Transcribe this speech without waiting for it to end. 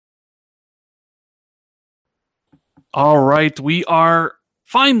All right, we are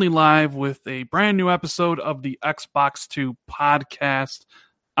finally live with a brand new episode of the Xbox 2 podcast.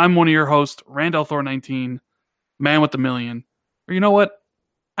 I'm one of your hosts, Randall Thor 19, man with a million. Or you know what?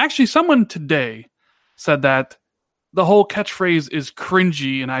 Actually, someone today said that the whole catchphrase is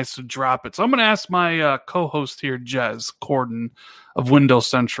cringy and I should drop it. So I'm going to ask my co-host here, Jez Corden of Windows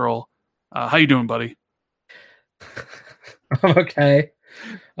Central. How you doing, buddy? I'm okay.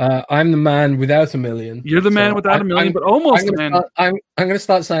 I'm the man without a million. You're the man without a million, but almost I'm the man. I'm going to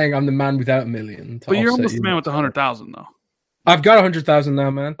start saying I'm the man without a million. But you're almost the man with 100,000, though. I've got 100,000 now,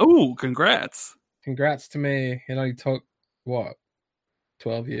 man. Oh, congrats! Congrats to me. It only took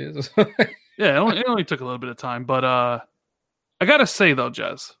 12 years or something. Yeah, it only took a little bit of time, but I gotta say though,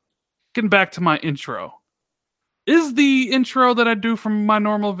 Jez, getting back to my intro, is the intro that I do from my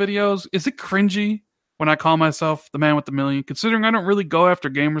normal videos, is it cringy when I call myself the man with the million, considering I don't really go after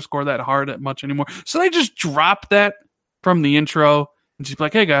gamerscore that hard at much anymore? So I just drop that from the intro and just be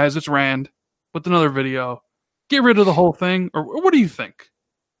like, hey guys, it's Rand with another video. Get rid of the whole thing, or what do you think?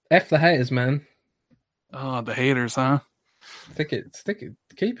 F the haters, man. Oh, the haters, huh? Stick it,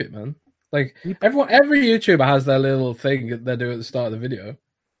 keep it, man. Like every YouTuber has their little thing that they do at the start of the video.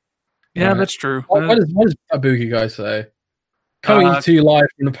 Yeah, right? That's true. What does Babuki guy say? Coming to you live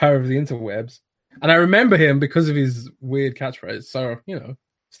from the power of the interwebs. And I remember him because of his weird catchphrase. So,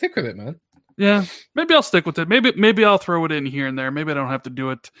 stick with it, man. Yeah, maybe I'll stick with it. Maybe I'll throw it in here and there. Maybe I don't have to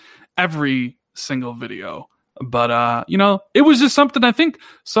do it every single video. But it was just something I think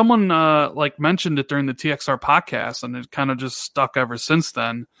someone mentioned it during the TXR podcast, and it kind of just stuck ever since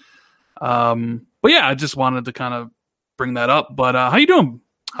then. But yeah, I just wanted to kind of bring that up. But how you doing?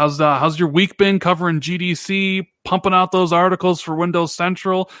 How's your week been covering GDC, pumping out those articles for Windows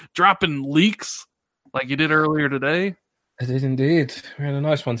Central, dropping leaks like you did earlier today? I did indeed. We had a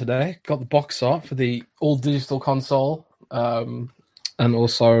nice one today. Got the box art for the all digital console. And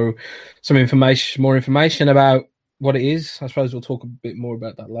also some more information about what it is. I suppose we'll talk a bit more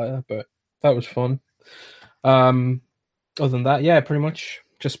about that later, but that was fun. Other than that, yeah, pretty much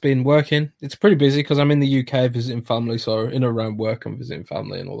just been working. It's pretty busy because I'm in the UK visiting family, so in and around work I'm visiting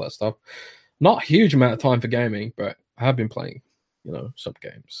family and all that stuff. Not a huge amount of time for gaming, but I have been playing, some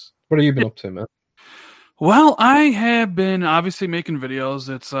games. What have you been up to, man? Well, I have been obviously making videos.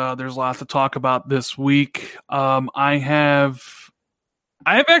 It's there's a lot to talk about this week. I have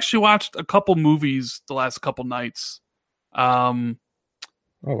actually watched a couple movies the last couple nights. Been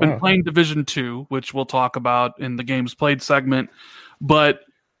playing Division 2, which we'll talk about in the games played segment. But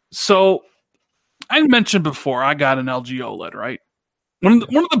so I mentioned before, I got an LG OLED, right? One of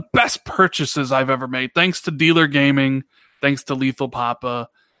the best purchases I've ever made, thanks to Dealer Gaming, thanks to Lethal Papa,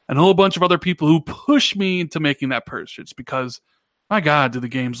 and a whole bunch of other people who pushed me into making that purchase because, my God, do the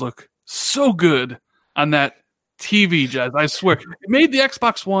games look so good on that TV, Jez. I swear. It made the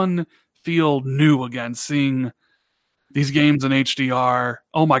Xbox One feel new again, seeing these games in HDR.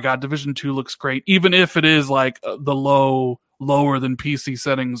 Oh my God, Division 2 looks great, even if it is like the lower than PC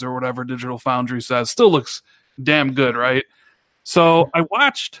settings or whatever Digital Foundry says. Still looks damn good, right? So I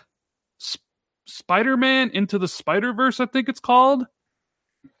watched Spider-Man Into the Spider-Verse, I think it's called.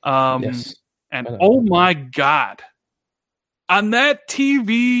 Yes. And oh my God, on that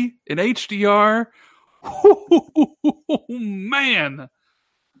TV in HDR, man,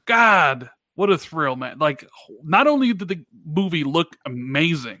 God, what a thrill, man. Like, not only did the movie look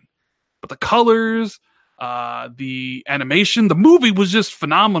amazing, but the colors, the animation, the movie was just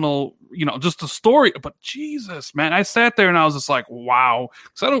phenomenal, just the story. But Jesus, man, I sat there and I was just like, wow.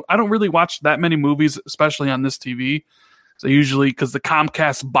 Because I don't really watch that many movies, especially on this TV. So usually, because the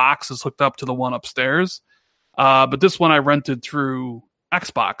Comcast box is hooked up to the one upstairs. But this one I rented through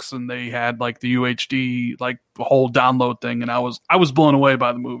Xbox, and they had like the UHD, like the whole download thing, and I was blown away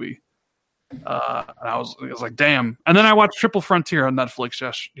by the movie. And I was like, damn. And then I watched Triple Frontier on Netflix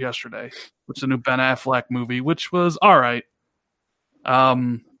yesterday, which is a new Ben Affleck movie, which was all right.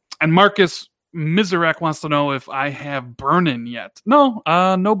 And Marcus Mizarek wants to know if I have burn-in yet. No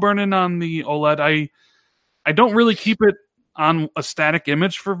burn-in on the OLED. I don't really keep it on a static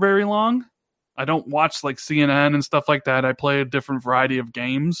image for very long. I don't watch like CNN and stuff like that. I play a different variety of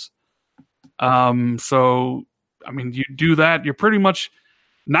games. So, I mean, you do that, you're pretty much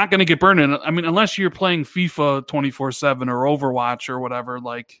not going to get burned in. I mean, unless you're playing FIFA 24/7 or Overwatch or whatever,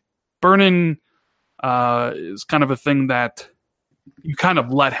 like burn-in is kind of a thing that you kind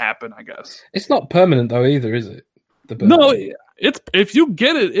of let happen, I guess. It's not permanent though either, is it? No, if you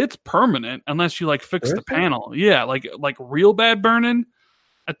get it, it's permanent unless you like fix the panel. Yeah, like real bad burn-in.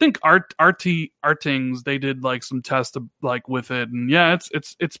 I think Artings, they did like some tests like with it, and yeah,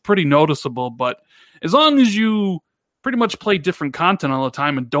 it's pretty noticeable. But as long as you pretty much play different content all the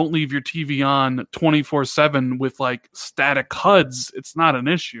time and don't leave your TV on 24/7 with like static HUDs, it's not an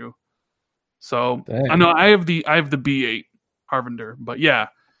issue. So I Damn. know I have the B8 Harvender, but yeah,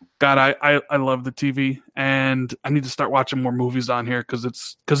 God, I love the TV, and I need to start watching more movies on here because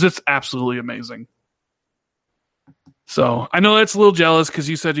it's absolutely amazing. So I know that's a little jealous because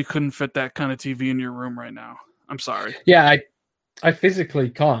you said you couldn't fit that kind of TV in your room right now. I'm sorry. Yeah, I physically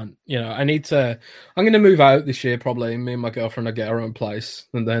can't. I need to. I'm going to move out this year probably. Me and my girlfriend will get our own place,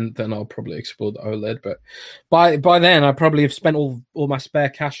 and then I'll probably explore the OLED. But by then, I probably have spent all my spare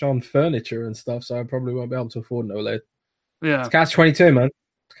cash on furniture and stuff, so I probably won't be able to afford an OLED. Yeah, It's catch-22, man.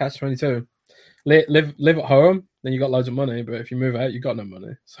 It's catch-22. Live at home, then you got loads of money. But if you move out, you got no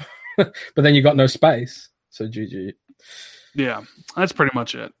money. So, but then you got no space. So GG. yeah, that's pretty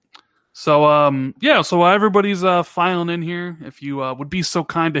much it. So yeah, so everybody's filing in here. If you would be so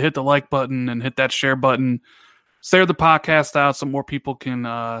kind to hit the like button and hit that share button, share the podcast out so more people can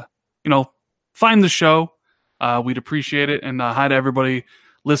find the show. We'd appreciate it. And hi to everybody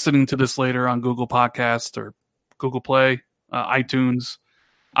listening to this later on Google Podcast or Google Play, iTunes.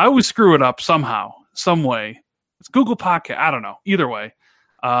 I always screw it up somehow, some way. It's Google Podcast. I don't know. Either way.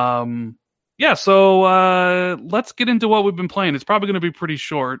 Yeah, so let's get into what we've been playing. It's probably going to be pretty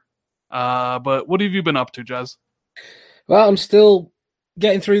short. But what have you been up to, Jez? Well, I'm still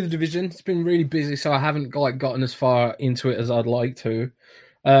getting through the division. It's been really busy, so I haven't gotten as far into it as I'd like to.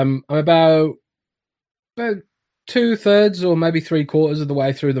 I'm about 2/3 or maybe 3/4 of the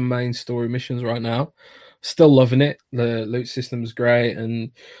way through the main story missions right now. Still loving it. The loot system's great,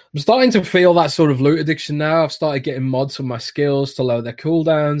 and I'm starting to feel that sort of loot addiction now. I've started getting mods for my skills to lower their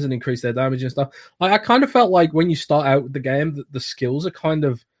cooldowns and increase their damage and stuff. I kind of felt like when you start out with the game, the skills are kind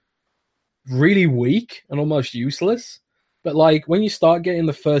of really weak and almost useless. But like when you start getting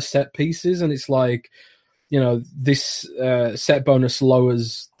the first set pieces and it's like, this set bonus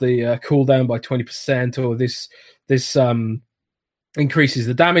lowers the cooldown by 20%, or this increases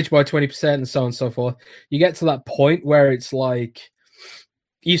the damage by 20%, and so on and so forth. You get to that point where it's like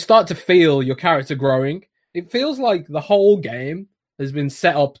you start to feel your character growing. It feels like the whole game has been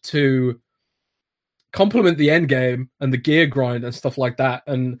set up to complement the end game and the gear grind and stuff like that,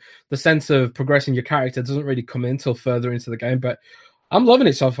 and the sense of progressing your character doesn't really come in till further into the game. But I'm loving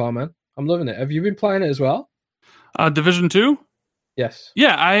it so far, man. I'm loving it. Have you been playing it as well? Division 2? Yes.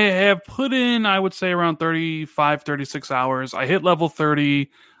 Yeah, I have put in, I would say, around 35, 36 hours. I hit level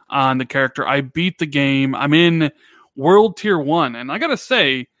 30 on the character. I beat the game. I'm in World Tier 1. And I got to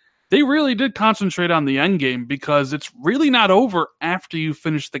say, they really did concentrate on the end game because it's really not over after you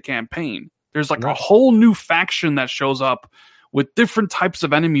finish the campaign. There's like a whole new faction that shows up with different types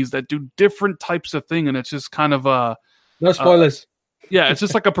of enemies that do different types of thing. And it's just kind of no spoilers. Yeah, it's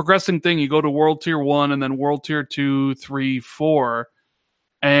just like a progressing thing. You go to World Tier 1 and then World Tier 2, 3, 4.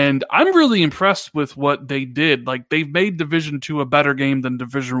 And I'm really impressed with what they did. Like, they've made Division 2 a better game than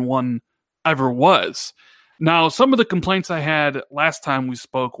Division 1 ever was. Now, some of the complaints I had last time we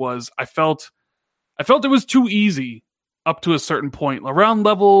spoke was I felt it was too easy up to a certain point. Around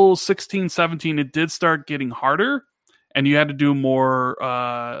level 16, 17, it did start getting harder. And you had to do more, you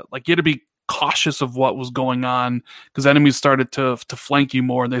had to be cautious of what was going on because enemies started to flank you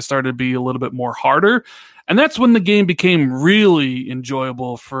more and they started to be a little bit more harder. And that's when the game became really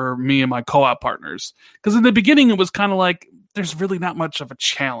enjoyable for me and my co-op partners. Because in the beginning, it was kind of like, there's really not much of a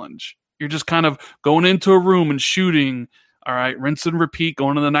challenge. You're just kind of going into a room and shooting. All right, rinse and repeat,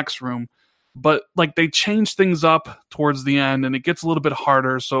 going to the next room. But like they changed things up towards the end and it gets a little bit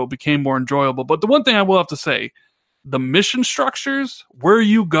harder. So it became more enjoyable. But the one thing I will have to say, the mission structures, where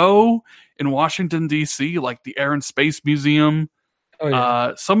you go in Washington, D.C., like the Air and Space Museum,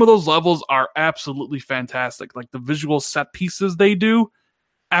 some of those levels are absolutely fantastic. Like the visual set pieces they do,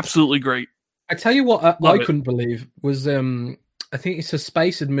 absolutely great. I tell you what I couldn't believe was, I think it's a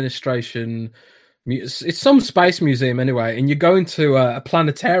space administration, it's some space museum anyway, and you go into a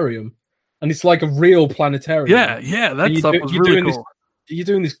planetarium, and it's like a real planetarium. Yeah, that stuff was really cool. You're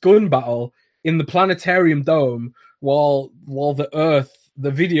doing this gun battle in the planetarium dome while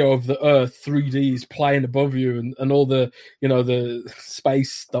the video of the Earth 3D is playing above you, and all the the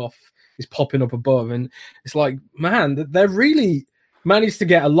space stuff is popping up above, and it's like, man, they're really managed to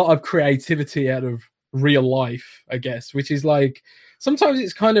get a lot of creativity out of real life, I guess, which is like sometimes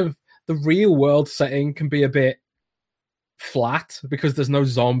it's kind of the real world setting can be a bit flat because there's no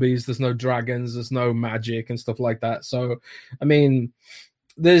zombies, there's no dragons, there's no magic and stuff like that. So, I mean,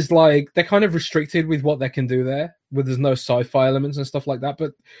 there's like they're kind of restricted with what they can do there, where there's no sci-fi elements and stuff like that.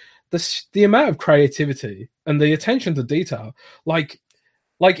 But the amount of creativity and the attention to detail, like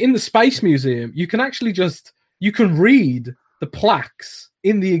in the Space Museum, you can actually just you can read the plaques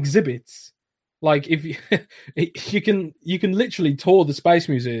in the exhibits. Like if you, you can literally tour the Space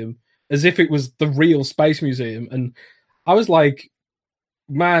Museum as if it was the real Space Museum. And I was like,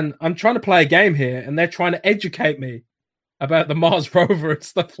 man, I'm trying to play a game here, and they're trying to educate me about the Mars rover and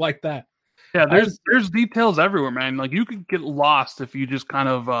stuff like that. Yeah, there's details everywhere, man. Like you could get lost if you just kind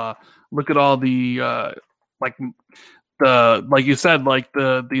of look at all the like like you said, like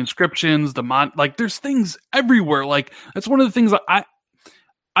the inscriptions, like there's things everywhere. Like that's one of the things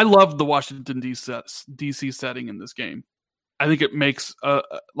I love the Washington DC setting in this game. I think it makes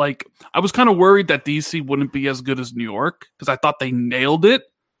like I was kind of worried that DC wouldn't be as good as New York because I thought they nailed it.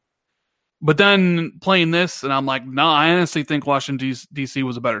 But then playing this, and I'm like, no, I honestly think Washington DC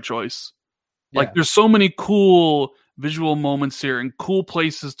was a better choice. Like, there's so many cool visual moments here and cool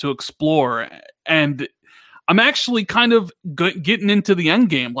places to explore, and I'm actually kind of getting into the end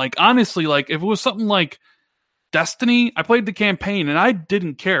game. Like, honestly, like if it was something like Destiny, I played the campaign and I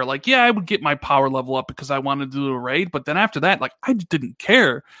didn't care. Like, yeah, I would get my power level up because I wanted to do a raid, but then after that, like, I just didn't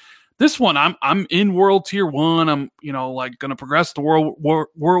care. This one, I'm in World Tier 1. I'm, like going to progress to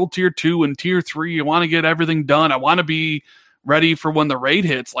World Tier 2 and Tier 3. I want to get everything done. I want to be ready for when the raid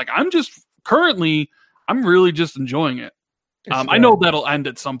hits. Like, I'm really just enjoying it. I know that'll end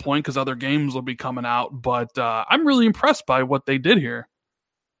at some point because other games will be coming out, but I'm really impressed by what they did here.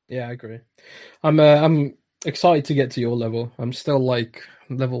 Yeah, I agree. I'm excited to get to your level. I'm still like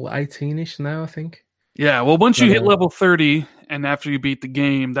level 18-ish now, I think. Yeah, well, once you hit level 30, and after you beat the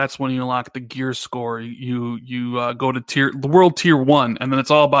game, that's when you unlock the gear score. You go to the World Tier 1, and then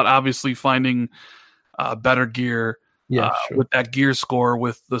it's all about obviously finding better gear with that gear score,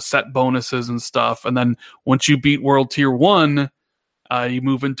 with the set bonuses and stuff. And then once you beat World Tier 1, you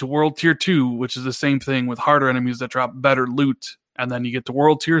move into World Tier 2, which is the same thing with harder enemies that drop better loot. And then you get to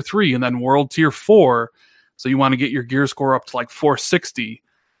World Tier 3, and then World Tier 4. So you want to get your gear score up to like 460.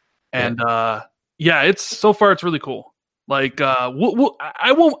 And it's so far it's really cool. Like I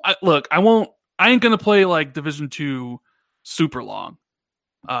ain't gonna play like Division 2 super long.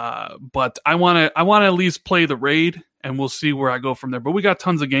 But I wanna at least play the raid, and we'll see where I go from there. But we got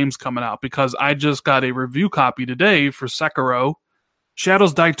tons of games coming out because I just got a review copy today for Sekiro,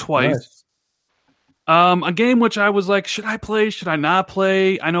 Shadows Die Twice. Nice. A game which I was like, should I play? Should I not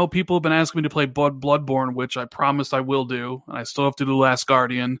play? I know people have been asking me to play Bloodborne, which I promised I will do, and I still have to do Last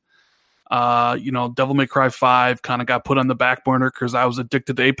Guardian. Devil May Cry 5 kind of got put on the back burner because I was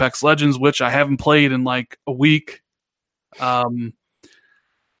addicted to Apex Legends, which I haven't played in like a week. So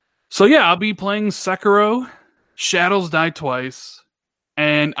yeah, I'll be playing Sekiro, Shadows Die Twice,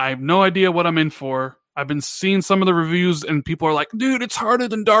 and I have no idea what I'm in for. I've been seeing some of the reviews, and people are like, dude, it's harder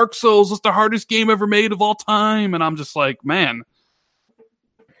than Dark Souls. It's the hardest game ever made of all time. And I'm just like, man.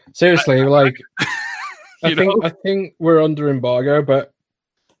 Seriously, I think we're under embargo, but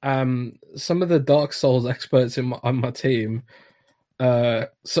some of the Dark Souls experts on my team, they're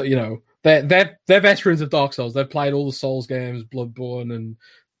veterans of Dark Souls. They've played all the Souls games, Bloodborne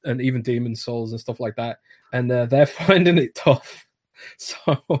and even Demon Souls and stuff like that, and they're finding it tough. So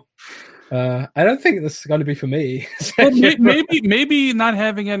I don't think this is going to be for me. Well, maybe not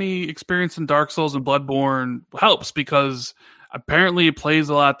having any experience in Dark Souls and Bloodborne helps, because apparently it plays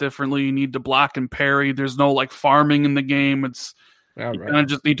a lot differently. You need to block and parry. There's no like farming in the game. You kind of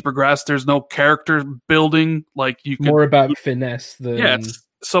just need to progress. There's no character building. Like more about finesse than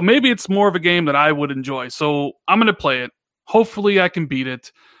so maybe it's more of a game that I would enjoy. So I'm gonna play it. Hopefully I can beat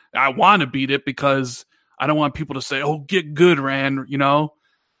it. I want to beat it because I don't want people to say, "Oh, get good, Rand." So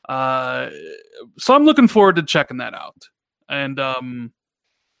I'm looking forward to checking that out. And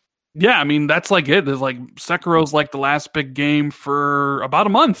I mean that's like it. There's like Sekiro's like the last big game for about a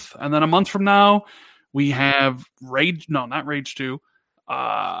month, and then a month from now we have not Rage 2,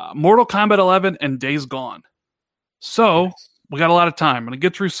 Mortal Kombat 11, and Days Gone. So we got a lot of time. I'm gonna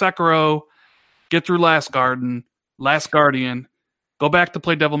get through Sekiro, get through Last Guardian, go back to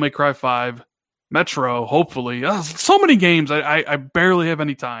play Devil May Cry 5. Metro, hopefully. So many games. I barely have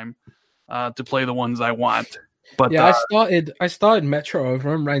any time to play the ones I want. But yeah, I started Metro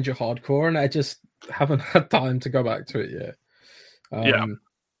over on Ranger Hardcore, and I just haven't had time to go back to it yet.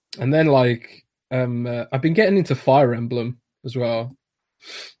 And then I've been getting into Fire Emblem as well.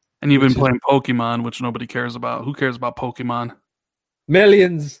 And you've been playing Pokemon, which nobody cares about. Who cares about Pokemon?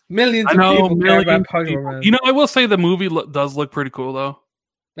 Millions of people care about Pokemon. I will say the movie does look pretty cool, though.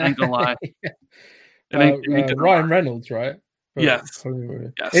 I ain't gonna lie. Ryan Reynolds, right? Yes.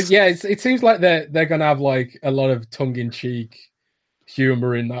 It seems like they're gonna have like a lot of tongue-in-cheek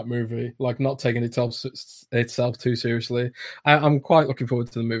humor in that movie, like not taking itself too seriously. I'm quite looking forward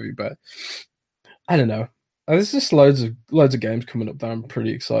to the movie, but I don't know. There's just loads of games coming up that I'm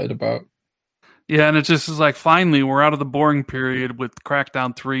pretty excited about. Yeah, and it just is like finally we're out of the boring period with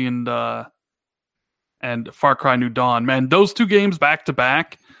Crackdown 3 and Far Cry New Dawn. Man, those two games back to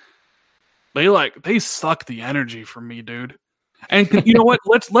back, they suck the energy from me, dude. And you know what?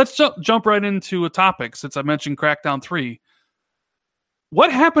 Let's jump right into a topic since I mentioned Crackdown 3.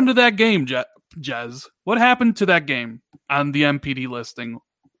 What happened to that game, Jez? What happened to that game on the MPD listing?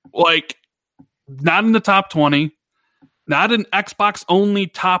 Like, not in the top 20, not in Xbox only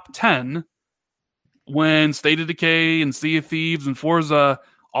top 10, when State of Decay and Sea of Thieves and Forza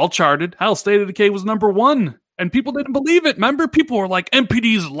all charted. Hell, State of Decay was number 1, and people didn't believe it. Remember, people were like,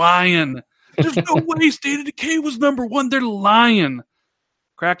 MPD's lying. There's no way State of Decay was number 1. They're lying.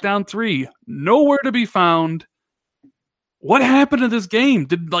 Crackdown 3, nowhere to be found. What happened to this game?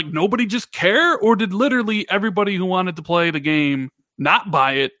 Did like nobody just care, or did literally everybody who wanted to play the game not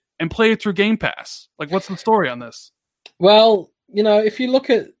buy it and play it through Game Pass? Like, what's the story on this? Well, if you look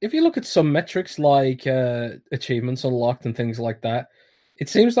at some metrics like achievements unlocked and things like that, it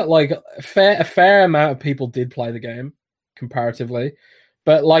seems that like a fair amount of people did play the game comparatively.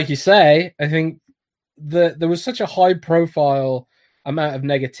 But like you say, I think there was such a high profile amount of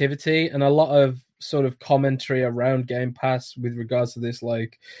negativity and a lot of sort of commentary around Game Pass with regards to this,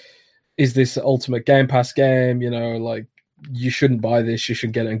 like, is this ultimate Game Pass game? Like, you shouldn't buy this, you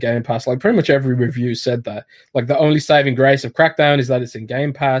should get it in Game Pass. Like, pretty much every review said that. Like, the only saving grace of Crackdown is that it's in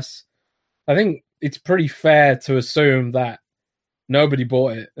Game Pass. I think it's pretty fair to assume that nobody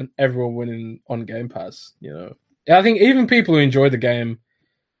bought it and everyone went in on Game Pass. I think even people who enjoyed the game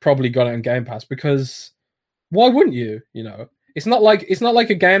probably got it on Game Pass, because why wouldn't you? It's not like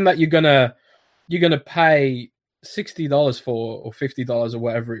a game that you're gonna pay $60 for, or $50 or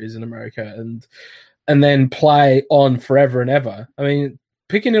whatever it is in America, and then play on forever and ever. I mean,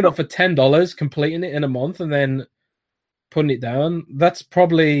 picking it up for $10, completing it in a month, and then putting it down, that's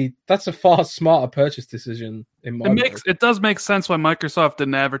a far smarter purchase decision in my book. It does make sense why Microsoft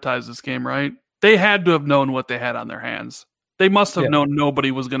didn't advertise this game, right? They had to have known what they had on their hands. They must have known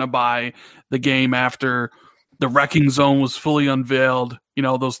nobody was going to buy the game after the Wrecking Zone was fully unveiled.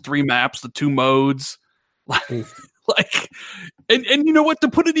 Those 3 maps, the 2 modes. Like, and you know what? To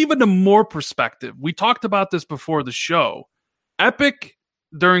put it even in more perspective, we talked about this before the show. Epic,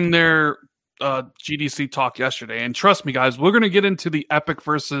 during their GDC talk yesterday, and trust me, guys, we're going to get into the Epic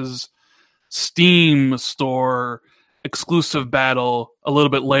versus Steam store exclusive battle a little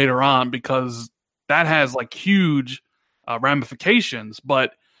bit later on, because that has like huge ramifications.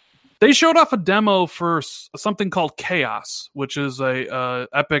 But they showed off a demo for something called Chaos, which is a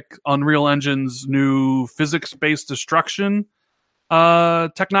Epic Unreal Engine's new physics-based destruction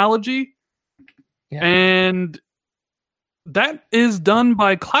technology. Yeah. And that is done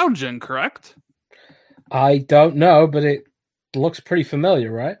by CloudGen, correct? I don't know, but it looks pretty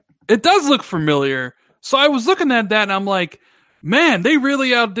familiar, right? It does look familiar. So I was looking at that and I'm like, man, they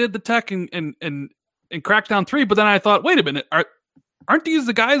really outdid the tech in Crackdown 3. But then I thought, wait a minute, aren't these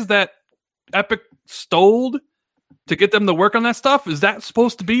the guys that Epic stole to get them to work on that stuff? Is that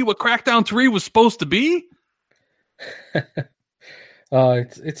supposed to be what Crackdown 3 was supposed to be?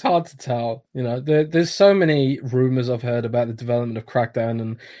 It's hard to tell. There's so many rumors I've heard about the development of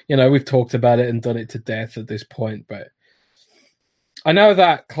Crackdown, and we've talked about it and done it to death at this point. But I know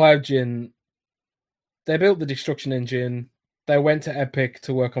that CloudGen, they built the destruction engine. They went to Epic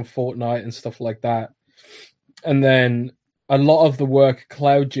to work on Fortnite and stuff like that, and then a lot of the work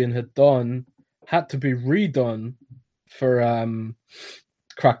CloudGen had done had to be redone for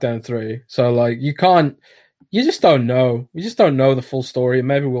Crackdown 3. So like you just don't know. We just don't know the full story.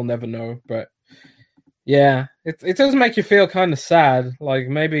 Maybe we'll never know. But yeah, it does make you feel kind of sad. Like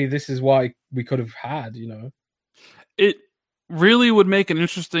maybe this is what we could have had, It really would make an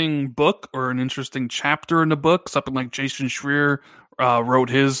interesting book or an interesting chapter in the book. Something like Jason Schreier wrote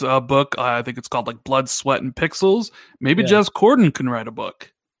his book. I think it's called like Blood, Sweat, and Pixels. Maybe Jez Corden can write a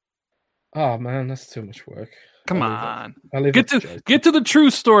book. Oh man, that's too much work. Come on. Get to the true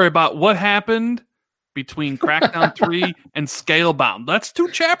story about what happened between Crackdown 3 and Scalebound. That's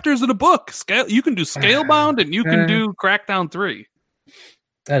 2 chapters in a book. You can do Scalebound and you can do Crackdown 3.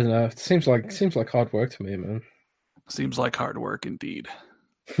 I don't know. It seems like hard work to me, man. Seems like hard work indeed.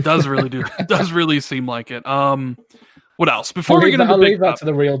 Does really seem like it. What else? Before we get into I'll leave that to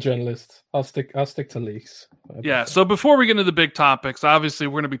the real journalist. I'll stick to leaks. Yeah. So before we get into the big topics, obviously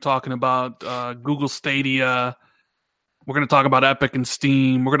we're going to be talking about Google Stadia. We're going to talk about Epic and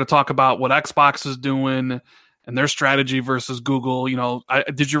Steam. We're going to talk about what Xbox is doing and their strategy versus Google.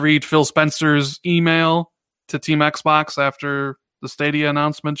 Did you read Phil Spencer's email to Team Xbox after the Stadia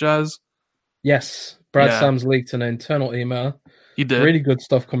announcement, Jez? Yes, Brad Yeah, Sams leaked an internal email. he did. Really good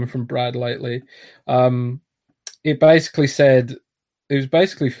stuff coming from Brad lately. Um, it basically said it was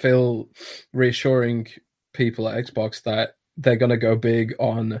basically Phil reassuring people at Xbox that they're going to go big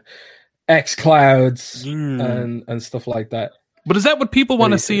on xClouds Mm. and stuff like that. But is that what people At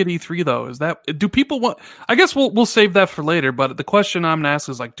want to see E3. at E3 though? Is that do people want? I guess we'll save that for later. But the question I'm gonna ask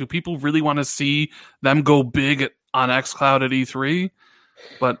is like, do people really want to see them go big on XCloud at E3?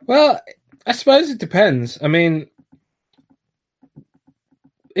 But Well, I suppose it depends. I mean,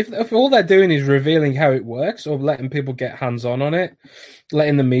 if all they're doing is revealing how it works or letting people get hands on it,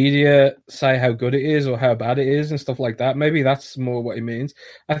 letting the media say how good it is or how bad it is and stuff like that, maybe that's more what it means.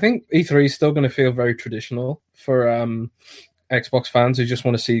 I think E3 is still going to feel very traditional for Xbox fans who just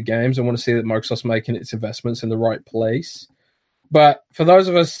want to see games and want to see that Microsoft's making its investments in the right place. But for those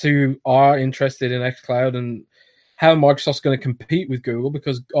of us who are interested in xCloud and how Microsoft's going to compete with Google,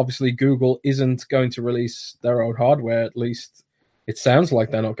 because obviously Google isn't going to release their own hardware, at least it sounds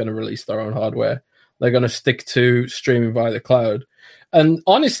like they're not going to release their own hardware. They're going to stick to streaming via the cloud. And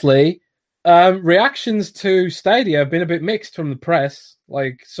honestly, reactions to Stadia have been a bit mixed from the press.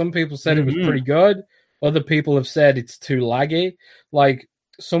 Like some people said it was pretty good, other people have said it's too laggy. Like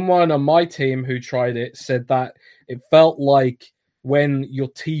someone on my team who tried it said that it felt like when your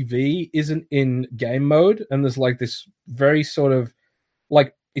TV isn't in game mode and there's like this very sort of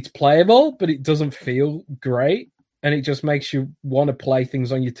like it's playable, but it doesn't feel great. And it just makes you want to play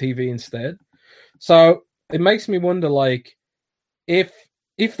things on your TV instead. So it makes me wonder, like, if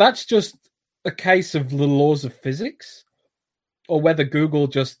that's just a case of the laws of physics, or whether Google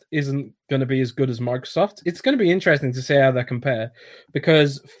just isn't going to be as good as Microsoft. It's going to be interesting to see how they compare,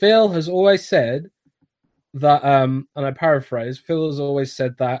 because Phil has always said that, and I paraphrase, Phil has always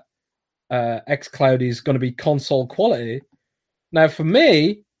said that xCloud is going to be console quality. Now, for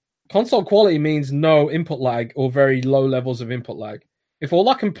me, console quality means no input lag or very low levels of input lag. If all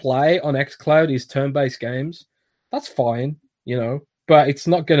I can play on xCloud is turn-based games, that's fine, you know, but it's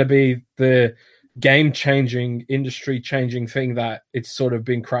not going to be the game-changing, industry-changing thing that it's sort of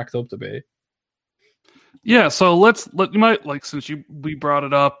been cracked up to be. yeah, so let you might like since we brought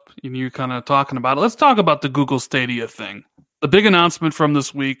it up and you kind of talking about it. Let's talk about the Google Stadia thing. The big announcement from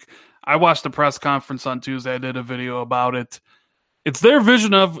this week. I watched the press conference on Tuesday. I did a video about it. It's their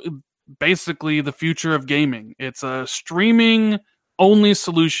vision of basically the future of gaming. It's a streaming only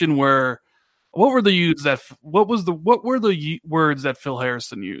solution where what were the words that Phil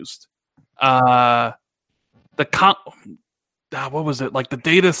Harrison used? The con what was it? Like the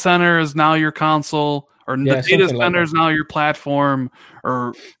data center is now your console, or the Yeah, data something like center that. is now your platform,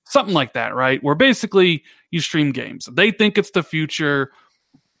 or something like that, right? Where basically you stream games. They think it's the future.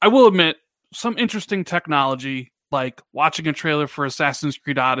 I will admit, some interesting technology, like watching a trailer for Assassin's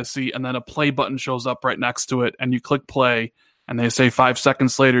Creed Odyssey, and then a play button shows up right next to it, and you click play, and they say 5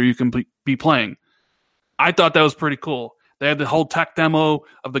 seconds later you can be playing. I thought that was pretty cool. They had the whole tech demo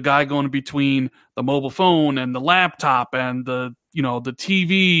of the guy going between the mobile phone and the laptop and the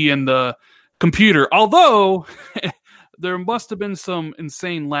TV and the computer. Although there must have been some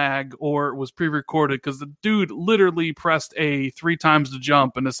insane lag or it was pre-recorded because the dude literally pressed A 3 times to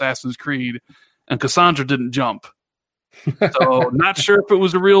jump in Assassin's Creed and Cassandra didn't jump. So not sure if it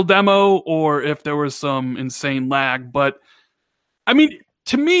was a real demo or if there was some insane lag. But I mean,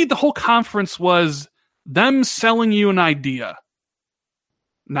 to me, the whole conference was them selling you an idea.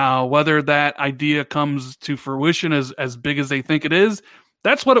 Now, whether that idea comes to fruition as big as they think it is,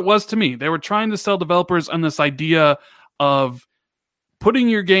 that's what it was to me. They were trying to sell developers on this idea of putting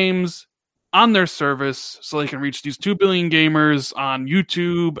your games on their service so they can reach these 2 billion gamers on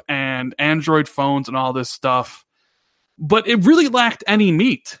YouTube and Android phones and all this stuff. But it really lacked any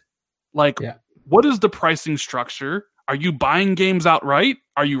meat. Like, Yeah. what is the pricing structure? Are you buying games outright?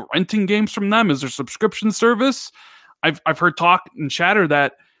 Are you renting games from them? Is there subscription service? I've heard talk and chatter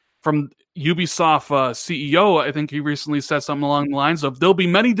that from Ubisoft CEO, I think he recently said something along the lines of there'll be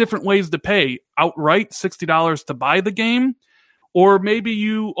many different ways to pay outright $60 to buy the game, or maybe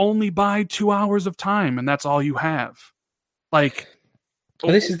you only buy 2 hours of time and that's all you have. Like,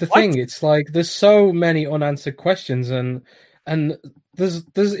 But this is the what? thing. It's like there's so many unanswered questions, and there's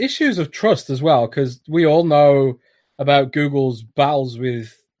issues of trust as well, because we all know about Google's battles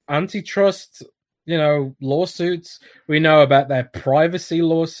with antitrust, lawsuits. We know about their privacy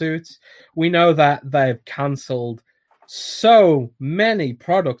lawsuits. We know that they've cancelled so many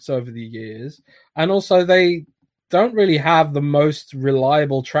products over the years, and also they don't really have the most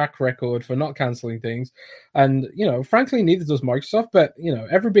reliable track record for not canceling things. And, frankly, neither does Microsoft. But,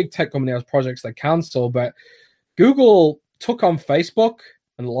 every big tech company has projects they cancel. But Google took on Facebook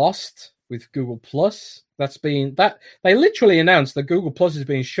and lost. with Google Plus. They literally announced that Google Plus is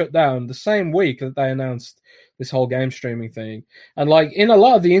being shut down the same week that they announced this whole game streaming thing. And like in a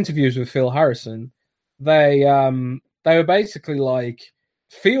lot of the interviews with Phil Harrison, they were basically like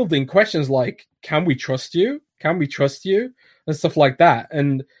fielding questions like, "Can we trust you? Can we trust you?" and stuff like that.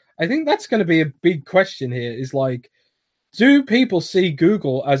 And I think that's going to be a big question here. Is like, do people see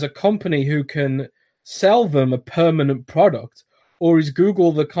Google as a company who can sell them a permanent product, or is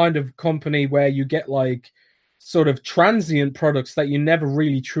Google the kind of company where you get like sort of transient products that you never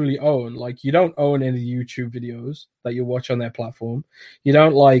really truly own? Like you don't own any YouTube videos that you watch on their platform. You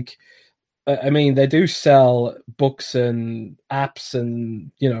don't like, I mean, they do sell books and apps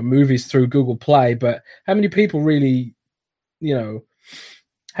and, you know, movies through Google Play, but how many people really, you know,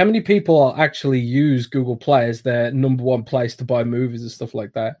 how many people actually use Google Play as their number one place to buy movies and stuff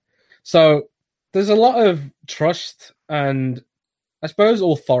like that? So there's a lot of trust and I suppose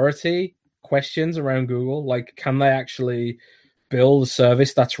authority questions around Google. Like, can they actually build a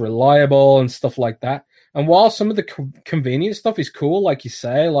service that's reliable and stuff like that? And while some of the convenient stuff is cool, like you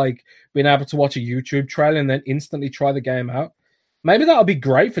say, like being able to watch a YouTube trailer and then instantly try the game out, maybe that'll be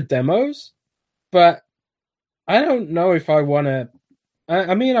great for demos. But I don't know if I want to.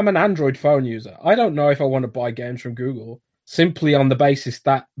 I mean, I'm an Android phone user. I don't know if I want to buy games from Google simply on the basis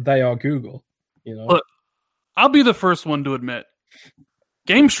that they are Google. You know, Look, I'll be the first one to admit,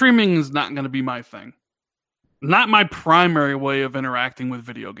 game streaming is not going to be my thing. Not my primary way of interacting with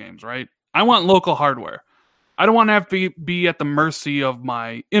video games, right? I want local hardware. I don't want to have to be at the mercy of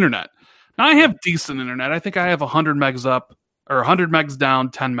my internet. Now, I have decent internet. I think I have 100 megs up, or 100 megs down,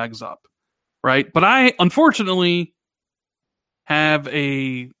 10 megs up, right? But I, unfortunately, have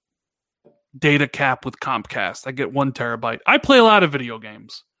a data cap with Comcast. I get 1 terabyte. I play a lot of video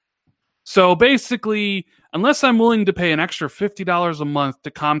games. So basically, unless I'm willing to pay an extra $50 a month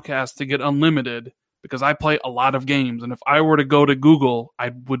to Comcast to get unlimited, because I play a lot of games, and if I were to go to Google,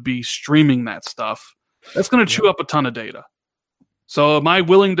 I would be streaming that stuff. That's going to chew up a ton of data. So am I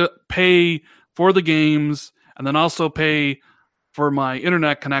willing to pay for the games and then also pay for my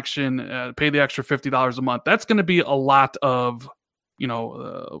internet connection, pay the extra $50 a month? That's going to be a lot of,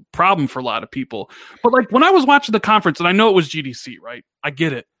 problem for a lot of people. But like when I was watching the conference, and I know it was GDC, right? I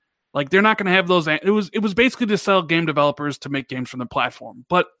get it. Like they're not going to have those. It was basically to sell game developers to make games from the platform.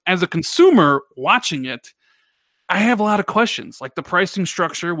 But as a consumer watching it, I have a lot of questions, like the pricing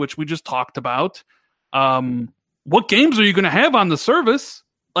structure, which we just talked about. What games are you going to have on the service?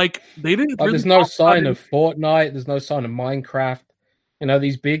 Like they didn't. Like, there's no sign of Fortnite. There's no sign of Minecraft. You know,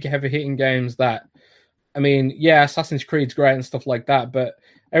 these big, heavy-hitting games that, I mean, yeah, Assassin's Creed's great and stuff like that, but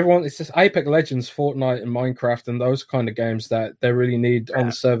it's just Apex Legends, Fortnite, and Minecraft, and those kind of games that they really need on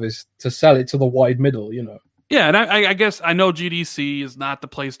the service to sell it to the wide middle, you know. Yeah, and I guess I know GDC is not the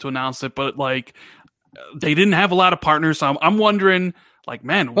place to announce it, but like they didn't have a lot of partners. So I'm wondering, like,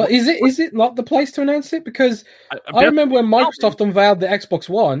 man, but is it not the place to announce it? Because I remember when Microsoft unveiled the Xbox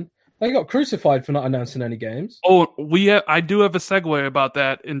One, they got crucified for not announcing any games. Oh, I do have a segue about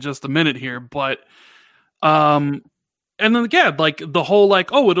that in just a minute here, but and then again, like the whole like,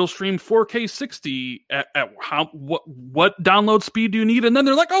 oh, it'll stream 4K 60 at what download speed do you need? And then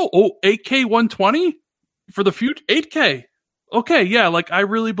they're like, oh, 8K 120 for the future, 8K. Okay, yeah, like I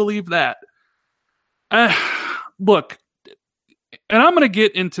really believe that. Look, and I'm going to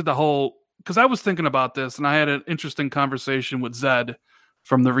get into the whole, because I was thinking about this, and I had an interesting conversation with Zed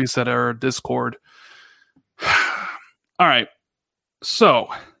from the Reset Era Discord. All right, so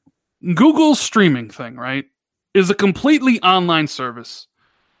Google's streaming thing, right, is a completely online service.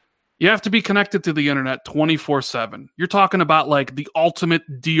 You have to be connected to the internet 24/7. You're talking about like the ultimate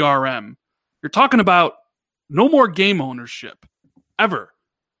DRM. You're talking about no more game ownership ever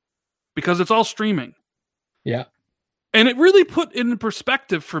because it's all streaming. Yeah. And it really put it in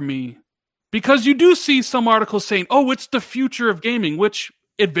perspective for me because you do see some articles saying, oh, it's the future of gaming, which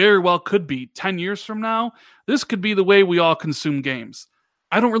it very well could be. 10 years from now, this could be the way we all consume games.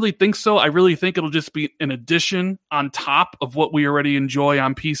 I don't really think so. I really think it'll just be an addition on top of what we already enjoy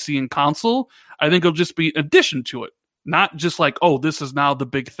on PC and console. I think it'll just be an addition to it, not just like, oh, this is now the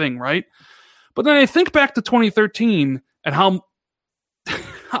big thing, right? But then I think back to 2013 and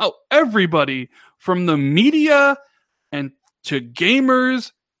how everybody from the media and to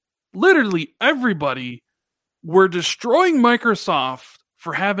gamers, literally everybody, were destroying Microsoft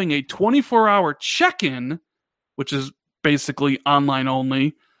for having a 24-hour check-in, which is basically online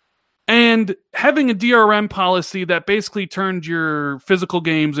only, and having a DRM policy that basically turned your physical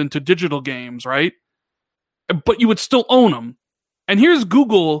games into digital games, right? But you would still own them. And here's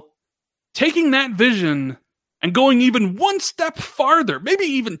Google taking that vision and going even one step farther, maybe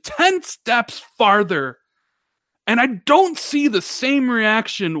even 10 steps farther. And I don't see the same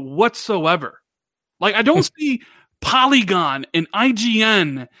reaction whatsoever. Like, I don't see Polygon and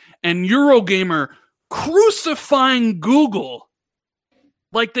IGN and Eurogamer crucifying Google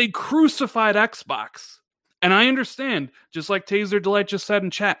like they crucified Xbox. And I understand, just like Taser Delight just said in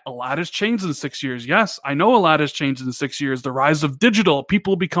chat, a lot has changed in 6 years. Yes, I know a lot has changed in 6 years. The rise of digital,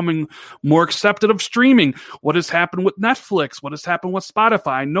 people becoming more accepted of streaming. What has happened with Netflix? What has happened with Spotify?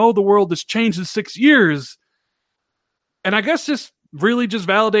 I know the world has changed in 6 years. And I guess this really just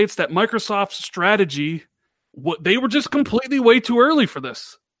validates that Microsoft's strategy, they were just completely way too early for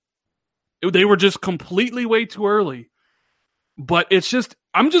this. They were just completely way too early. But it's just,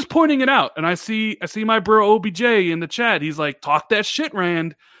 I'm just pointing it out. And I see my bro OBJ in the chat. He's like, talk that shit,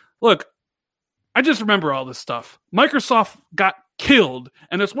 Rand. Look, I just remember all this stuff. Microsoft got killed.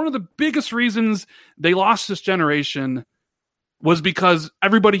 And it's one of the biggest reasons they lost this generation was because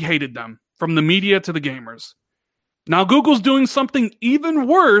everybody hated them, from the media to the gamers. Now Google's doing something even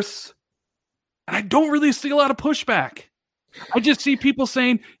worse. And I don't really see a lot of pushback. I just see people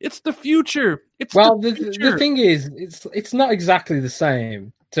saying it's the future. The thing is, it's not exactly the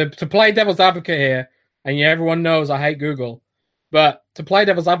same. To play devil's advocate here, and everyone knows I hate Google, but to play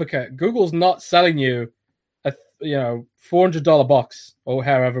devil's advocate, Google's not selling you a $400 box or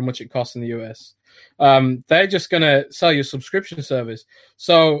however much it costs in the US. They're just gonna sell you a subscription service.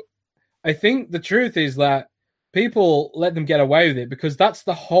 So I think the truth is that people let them get away with it because that's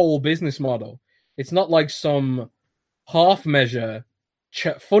the whole business model. It's not like some half measure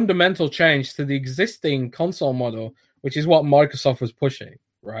fundamental change to the existing console model, which is what Microsoft was pushing,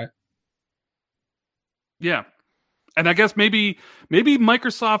 right? Yeah. And I guess maybe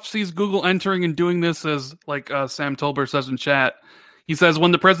Microsoft sees Google entering and doing this as, like Sam Tolbert says in chat. He says,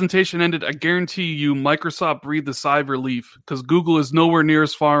 when the presentation ended, I guarantee you Microsoft breathed a sigh of relief because Google is nowhere near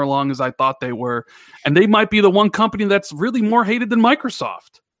as far along as I thought they were. And they might be the one company that's really more hated than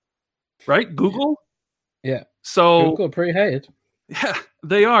Microsoft. Right? Google? Yeah. So Google pretty hated. Yeah,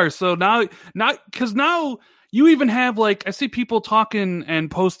 they are. So now you even have, like, I see people talking and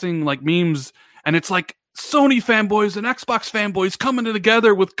posting like memes, and it's like Sony fanboys and Xbox fanboys coming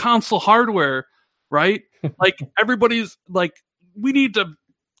together with console hardware, right? Like everybody's like, we need to,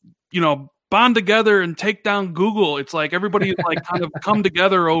 bond together and take down Google. It's like everybody like kind of come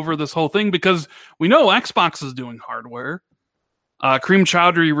together over this whole thing because we know Xbox is doing hardware. Kareem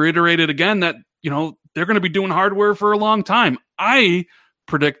Chowdhury reiterated again that, they're going to be doing hardware for a long time. I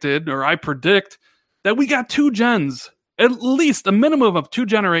predict that we got 2 gens, at least a minimum of 2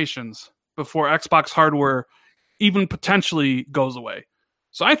 generations before Xbox hardware even potentially goes away.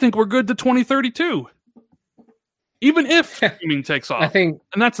 So I think we're good to 2032. Even if streaming takes off. I think,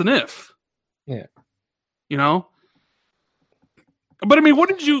 and that's an if. Yeah. But I mean, what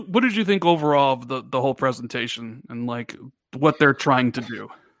did you think overall of the whole presentation and like what they're trying to do?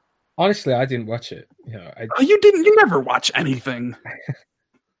 Honestly, I didn't watch it. You didn't. You never watch anything.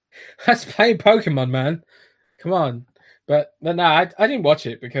 I was playing Pokemon, man. Come on, but no, I didn't watch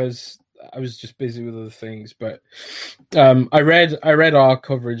it because I was just busy with other things. But I read our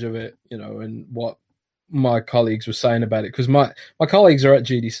coverage of it, and what my colleagues were saying about it because my colleagues are at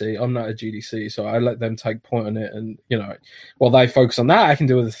GDC. I'm not at GDC, so I let them take point on it, and while they focus on that, I can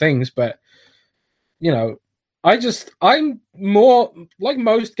do other things. But I'm more like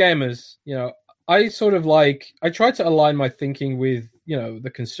most gamers, I sort of I try to align my thinking with,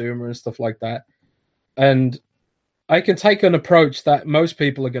 the consumer and stuff like that. And I can take an approach that most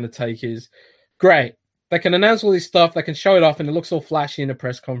people are going to take is, great, they can announce all this stuff, they can show it off and it looks all flashy in a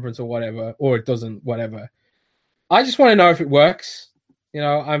press conference or whatever, or it doesn't, whatever. I just want to know if it works.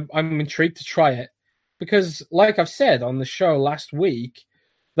 I'm intrigued to try it because like I've said on the show last week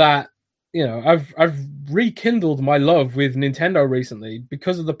that I've rekindled my love with Nintendo recently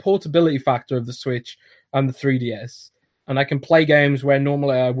because of the portability factor of the Switch and the 3DS. And I can play games where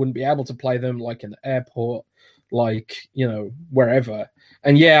normally I wouldn't be able to play them, like in the airport, like, wherever.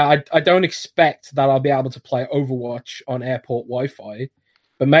 And yeah, I don't expect that I'll be able to play Overwatch on airport Wi-Fi,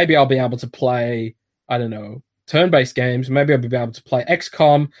 but maybe I'll be able to play, I don't know, turn-based games. Maybe I'll be able to play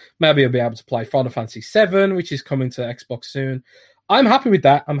XCOM. Maybe I'll be able to play Final Fantasy VII, which is coming to Xbox soon. I'm happy with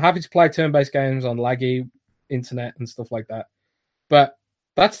that. I'm happy to play turn-based games on laggy internet and stuff like that. But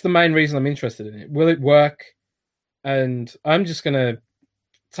that's the main reason I'm interested in it. Will it work? And I'm just going to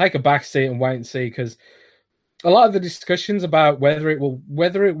take a back seat and wait and see because a lot of the discussions about whether it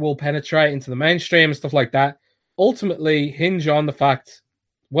will penetrate into the mainstream and stuff like that ultimately hinge on the fact,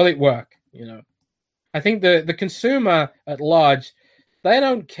 will it work? I think the consumer at large, they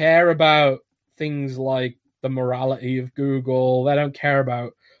don't care about things like the morality of Google. They don't care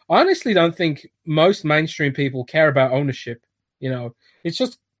about. I honestly don't think most mainstream people care about ownership. It's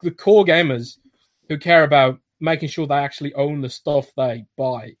just the core gamers who care about making sure they actually own the stuff they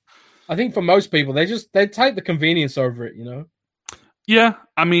buy. I think for most people, they take the convenience over it. Yeah,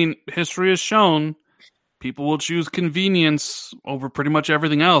 I mean, history has shown people will choose convenience over pretty much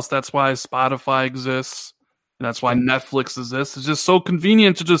everything else. That's why Spotify exists. That's why Netflix exists. It's just so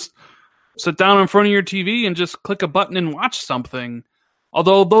convenient to just sit down in front of your TV and just click a button and watch something.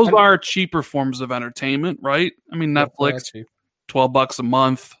 Although those are cheaper forms of entertainment, right? I mean, Netflix, $12 a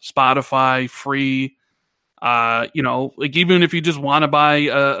month, Spotify, free. Like even if you just want to buy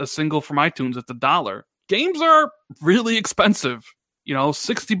a single from iTunes, it's $1. Games are really expensive.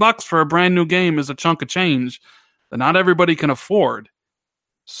 $60 for a brand new game is a chunk of change that not everybody can afford.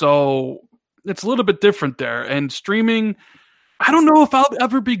 So it's a little bit different there. And streaming, I don't know if I'll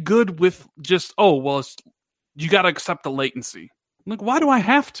ever be good with just, you got to accept the latency. I'm like, why do I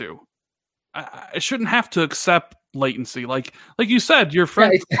have to? I shouldn't have to accept latency. Like you said, your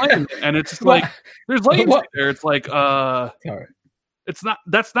friends are playing it, and it's just like, there's latency there. It's like, it's not,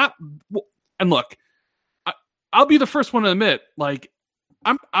 that's not, and look, I'll be the first one to admit, like,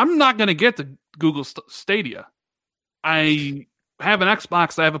 I'm not going to get the Google Stadia. I have an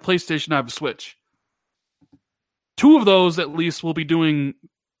Xbox, I have a PlayStation, I have a Switch. 2 of those at least will be doing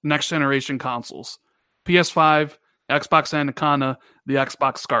next generation consoles. PS5, Xbox Anaconda, the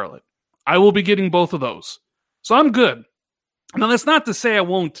Xbox Scarlet. I will be getting both of those. So I'm good. Now that's not to say I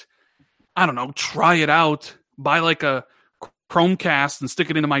won't, try it out, buy like a Chromecast and stick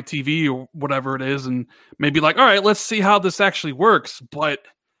it into my TV or whatever it is, and maybe like, all right, let's see how this actually works. But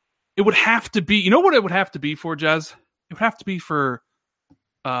it would have to be, you know what it would have to be for, Jez? It would have to be for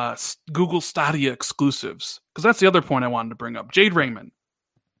Google Stadia exclusives. Because that's the other point I wanted to bring up. Jade Raymond.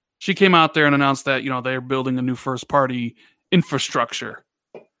 She came out there and announced that, they're building a new first-party infrastructure.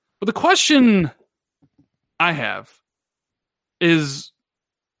 But the question I have is,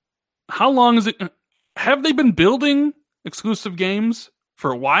 how long is it? Have they been building exclusive games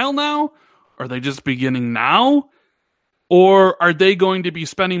for a while now? Are they just beginning now? Or are they going to be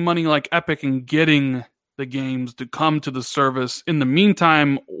spending money like Epic and getting the games to come to the service in the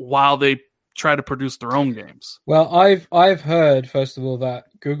meantime while they try to produce their own games? Well, I've heard, first of all, that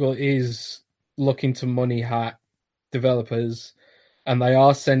Google is looking to money hat developers, and they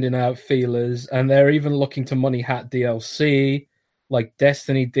are sending out feelers, and they're even looking to money hat DLC like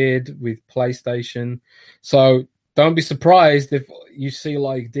Destiny did with PlayStation. So don't be surprised if you see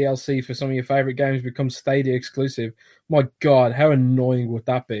like DLC for some of your favorite games become Stadia exclusive. My God, how annoying would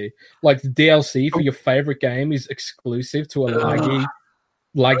that be? Like the DLC for your favorite game is exclusive to a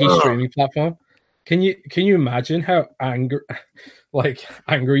laggy streaming platform. Can you imagine how angry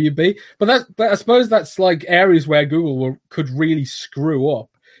you'd be? But I suppose that's like areas where Google could really screw up.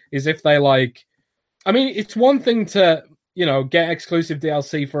 Is if they it's one thing to get exclusive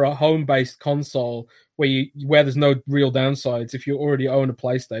DLC for a home-based console where there's no real downsides if you already own a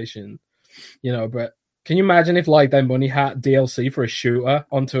PlayStation, But can you imagine if they money hat DLC for a shooter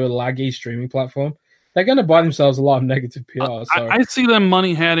onto a laggy streaming platform? They're going to buy themselves a lot of negative PR. So I see them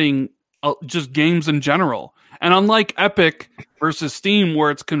money hatting just games in general. And unlike Epic versus Steam,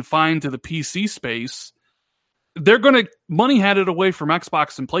 where it's confined to the PC space, they're going to money hat it away from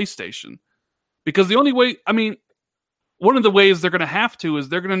Xbox and PlayStation. Because the only way, one of the ways they're going to have to is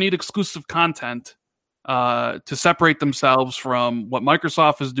they're going to need exclusive content to separate themselves from what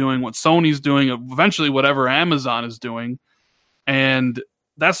Microsoft is doing, what Sony's doing, eventually whatever Amazon is doing. And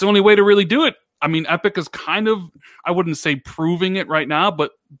that's the only way to really do it. Epic is kind of, I wouldn't say proving it right now,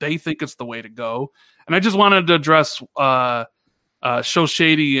 but they think it's the way to go. And I just wanted to address Show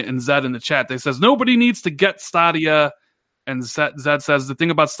Shady and Zed in the chat. They says, nobody needs to get Stadia. And Zed says, the thing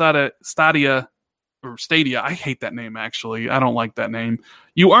about Stadia, I hate that name, actually. I don't like that name.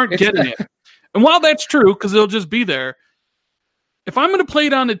 You aren't getting it. And while that's true, because it'll just be there, if I'm going to play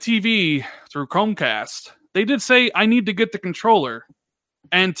it on the TV through Chromecast, they did say I need to get the controller.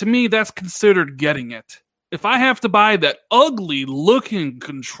 And to me, that's considered getting it. If I have to buy that ugly looking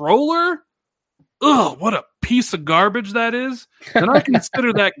controller, what a piece of garbage that is, then I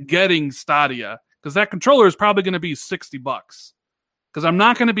consider that getting Stadia. Because that controller is probably going to be $60. Because I'm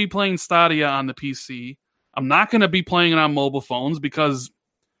not going to be playing Stadia on the PC. I'm not going to be playing it on mobile phones because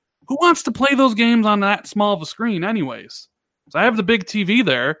who wants to play those games on that small of a screen anyways? So I have the big TV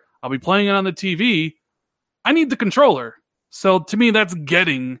there. I'll be playing it on the TV. I need the controller. So to me, that's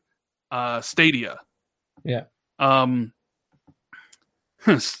getting Stadia. Yeah.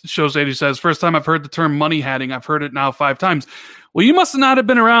 Shows 80 says, first time I've heard the term money hatting. I've heard it now 5 times. Well, you must not have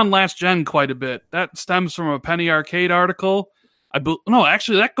been around last gen quite a bit. That stems from a Penny Arcade article. No,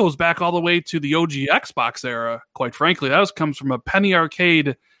 actually, that goes back all the way to the OG Xbox era. Quite frankly, comes from a Penny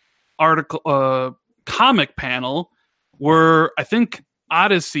Arcade article, comic panel, where I think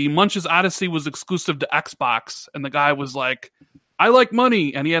Munch's Odyssey was exclusive to Xbox, and the guy was like, "I like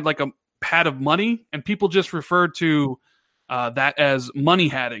money," and he had like a pad of money, and people just referred to that as money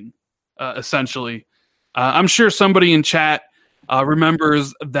hatting, essentially. I'm sure somebody in chat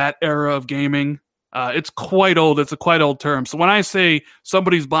remembers that era of gaming. It's quite old. It's a quite old term. So when I say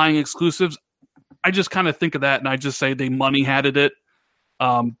somebody's buying exclusives, I just kind of think of that, and I just say they money hatted it.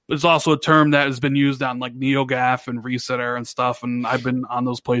 There's also a term that has been used on like NeoGAF and Reset Air and stuff, and I've been on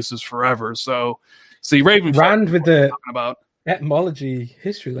those places forever. So, see, Raven Rand with the talking about etymology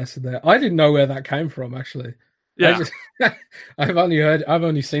history lesson there. I didn't know where that came from, actually. Yeah, I've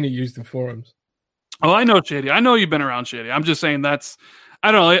only seen it used in forums. Oh, I know Shady. I know you've been around Shady. I'm just saying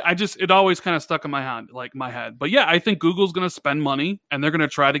I don't know. It always kind of stuck in my head. But yeah, I think Google's going to spend money and they're going to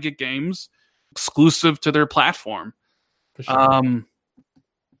try to get games exclusive to their platform. For sure.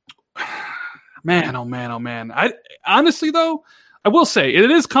 Man, oh man, oh man. I honestly though, I will say it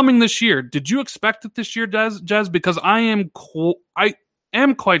is coming this year. Did you expect it this year, Jez? Because I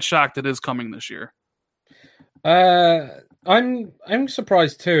am quite shocked it is coming this year. I'm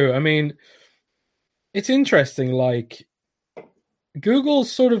surprised too. I mean, it's interesting. Like, Google's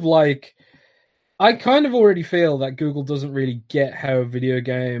sort of like, I kind of already feel that Google doesn't really get how video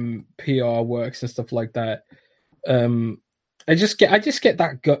game PR works and stuff like that. I just get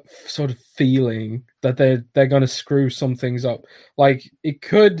that gut sort of feeling that they're going to screw some things up. Like,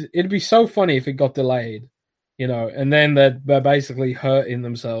 it'd be so funny if it got delayed, and then they're basically hurting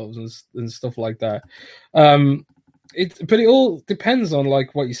themselves and stuff like that. But it all depends on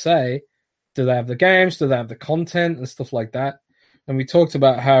like what you say. Do they have the games? Do they have the content and stuff like that? And we talked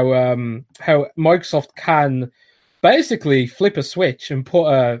about how Microsoft can basically flip a switch and put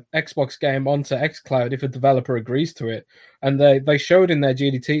a Xbox game onto xCloud if a developer agrees to it. And they showed in their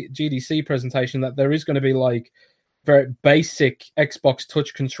GDC presentation that there is going to be like very basic Xbox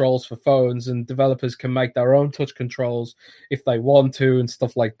touch controls for phones, and developers can make their own touch controls if they want to and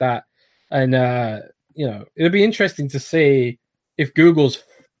stuff like that. And it'll be interesting to see if Google's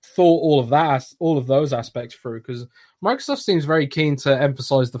thought all of those aspects through, because Microsoft seems very keen to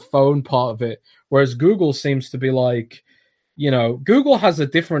emphasize the phone part of it, whereas Google seems to be like, Google has a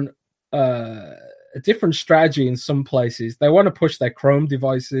different strategy in some places. They want to push their Chrome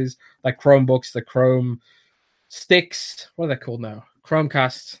devices, their Chromebooks, their Chrome sticks. What are they called now?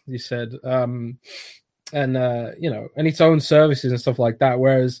 Chromecasts, you said, and its own services and stuff like that.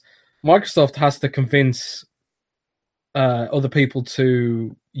 Whereas Microsoft has to convince other people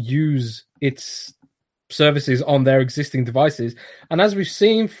to use its services on their existing devices. And as we've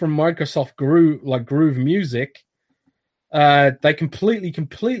seen from Microsoft Groove Music, they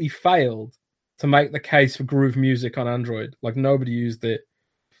completely failed to make the case for Groove Music on Android. Like, nobody used it.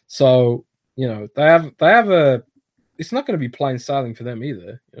 So, they have it's not going to be plain sailing for them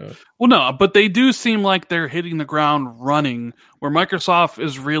either. Well, no, but they do seem like they're hitting the ground running, where Microsoft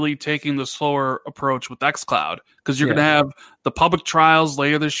is really taking the slower approach with xCloud, because you're going to have the public trials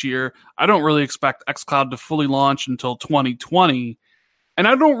later this year. I don't really expect xCloud to fully launch until 2020, and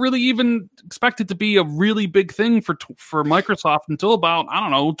I don't really even expect it to be a really big thing for Microsoft until about,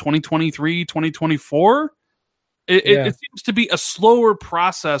 2023, 2024. It seems to be a slower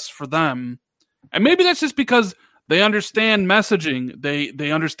process for them, and maybe that's just because they understand messaging.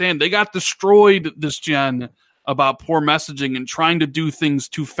 They understand they got destroyed this gen about poor messaging and trying to do things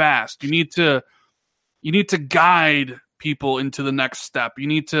too fast. You need to guide people into the next step. You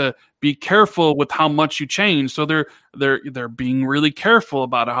need to be careful with how much you change. So they're being really careful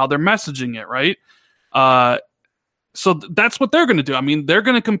about how they're messaging it, right? So that's what they're going to do. I mean, they're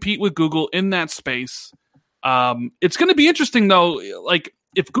going to compete with Google in that space. It's going to be interesting though. Like,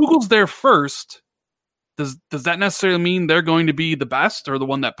 if Google's there first, does that necessarily mean they're going to be the best or the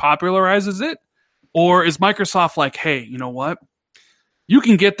one that popularizes it? Or is Microsoft like, hey, you know what? You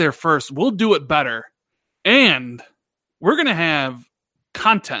can get there first. We'll do it better. And we're going to have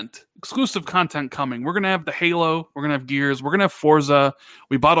exclusive content coming. We're going to have the Halo. We're going to have Gears. We're going to have Forza.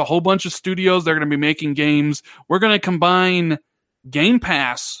 We bought a whole bunch of studios. They're going to be making games. We're going to combine Game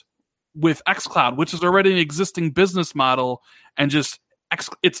Pass with xCloud, which is already an existing business model, and just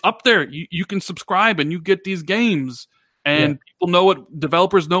it's up there. You can subscribe and you get these games, and people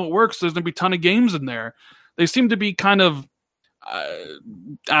developers know it works. There's going to be a ton of games in there. They seem to be kind of,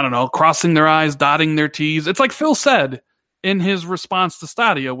 crossing their I's, dotting their T's. It's like Phil said in his response to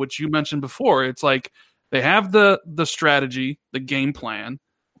Stadia, which you mentioned before. It's like, They have the strategy, the game plan.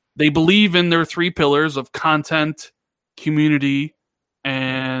 They believe in their 3 pillars of content, community,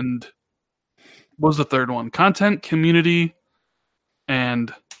 and what was the third one? Content, community,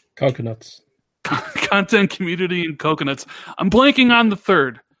 and Coconuts. content, community, and coconuts. I'm blanking on the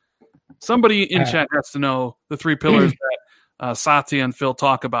third. Somebody in chat has to know the 3 pillars that Satya and Phil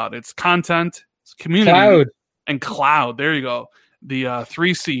talk about. It's content, it's community, Cloud. and cloud. There you go. The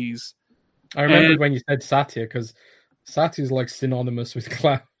 3 C's. I remembered when you said Satya, because Satya is like synonymous with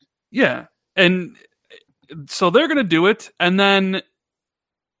cloud. Yeah. And so they're going to do it. And then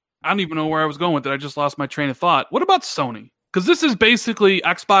I don't even know where I was going with it. I just lost my train of thought. What about Sony? Because this is basically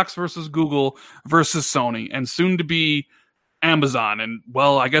Xbox versus Google versus Sony, and soon to be Amazon. And,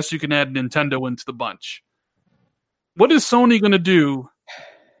 well, I guess you can add Nintendo into the bunch. What is Sony going to do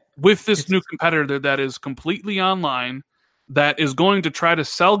with this new competitor that is completely online, that is going to try to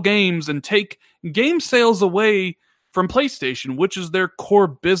sell games and take game sales away from PlayStation, which is their core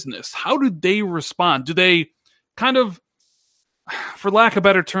business? How do they respond? Do they kind of, for lack of a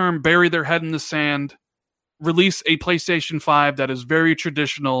better term, bury their head in the sand, release a PlayStation 5 that is very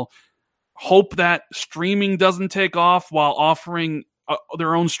traditional, hope that streaming doesn't take off while offering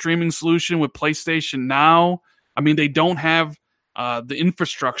their own streaming solution with PlayStation Now? I mean, they don't have the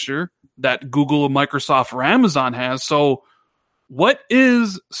infrastructure that Google, Microsoft, or Amazon has. So what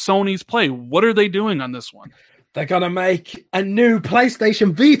is Sony's play? What are they doing on this one? They're going to make a new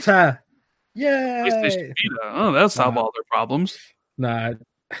PlayStation Vita. Yay! PlayStation Vita. Oh, that'll solve all their problems. Nah.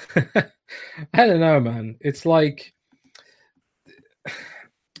 I don't know, man. It's like,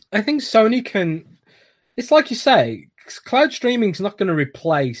 I think Sony can, it's like you say, cloud streaming is not going to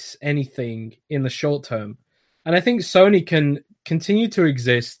replace anything in the short term. And I think Sony can continue to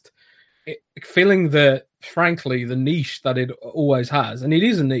exist, filling frankly, the niche that it always has. And it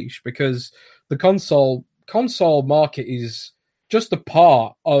is a niche, because the console market is just a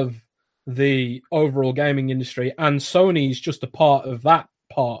part of the overall gaming industry, and Sony is just a part of that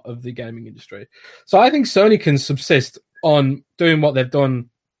part of the gaming industry. So I think Sony can subsist on doing what they've done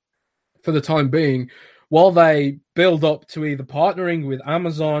for the time being, while they build up to either partnering with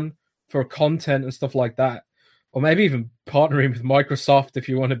Amazon for content and stuff like that, or maybe even partnering with Microsoft if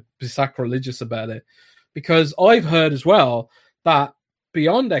you want to be sacrilegious about it. Because I've heard as well that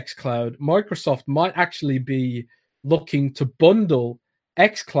beyond xCloud, Microsoft might actually be looking to bundle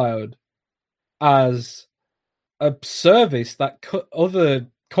xCloud as a service that other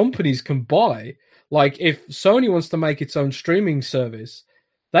companies can buy. Like, if Sony wants to make its own streaming service,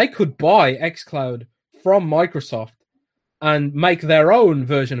 they could buy xCloud from Microsoft and make their own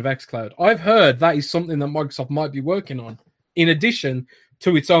version of xCloud. I've heard that is something that Microsoft might be working on, in addition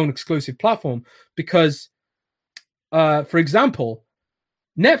to its own exclusive platform. Because, for example,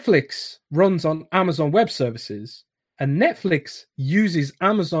 Netflix runs on Amazon Web Services, and Netflix uses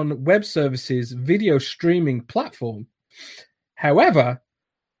Amazon Web Services video streaming platform. However,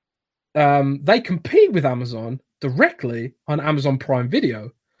 they compete with Amazon directly on Amazon Prime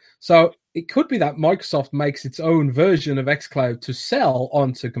Video. So it could be that Microsoft makes its own version of xCloud to sell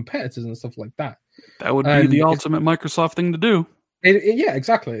onto competitors and stuff like that. That would be the ultimate Microsoft thing to do. Yeah,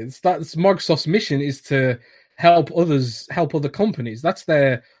 exactly. That's Microsoft's mission, is to help other companies. That's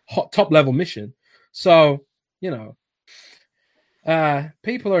their top level mission. So,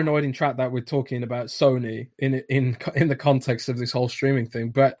 people are annoyed in chat that we're talking about Sony in the context of this whole streaming thing.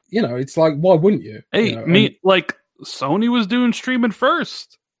 But it's like, why wouldn't you? Hey, like Sony was doing streaming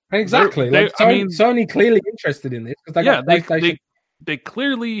first. Exactly. Sony clearly interested in this, because they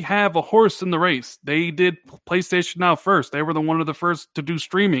clearly have a horse in the race. They did PlayStation Now first. They were one of the first to do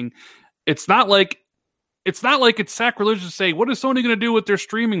streaming. It's not like it's sacrilegious to say, what is Sony going to do with their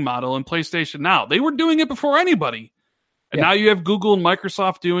streaming model in PlayStation Now? They were doing it before anybody. And now you have Google and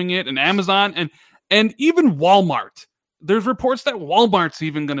Microsoft doing it, and Amazon, and even Walmart. There's reports that Walmart's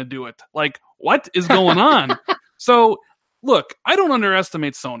even going to do it. Like, what is going on? So, look, I don't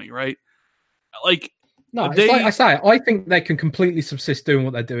underestimate Sony, right? Like, no, like I say, I think they can completely subsist doing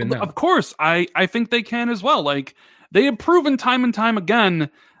what they're doing now. Of course, I think they can as well. Like, they have proven time and time again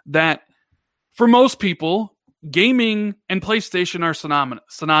that for most people, gaming and PlayStation are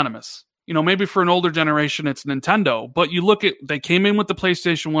synonymous. Maybe for an older generation, it's Nintendo. But you look at, they came in with the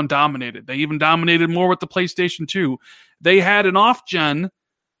PlayStation 1, dominated. They even dominated more with the PlayStation 2. They had an off-gen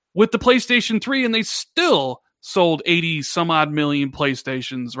with the PlayStation 3, and they still sold 80 some odd million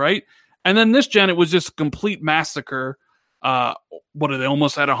PlayStations, right? And then this gen, it was just a complete massacre. What are they,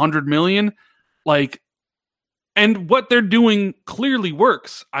 almost at 100 million? Like, and what they're doing clearly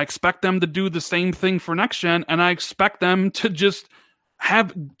works. I expect them to do the same thing for next gen, and I expect them to just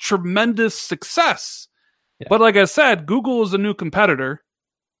have tremendous success. Yeah. But like I said, Google is a new competitor.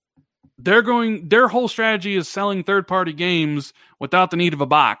 Their whole strategy is selling third party games without the need of a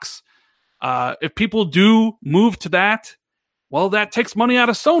box. If people do move to that, well, that takes money out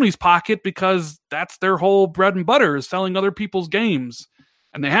of Sony's pocket because that's their whole bread and butter is selling other people's games.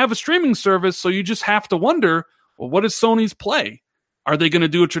 And they have a streaming service, so you just have to wonder, well, what is Sony's play? Are they going to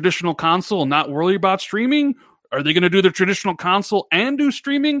do a traditional console and not worry about streaming? Are they going to do the traditional console and do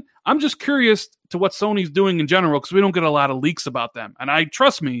streaming? I'm just curious to what Sony's doing in general because we don't get a lot of leaks about them. And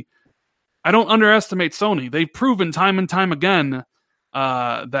trust me, I don't underestimate Sony. They've proven time and time again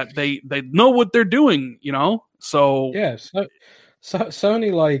that they know what they're doing, you know? So Yeah, so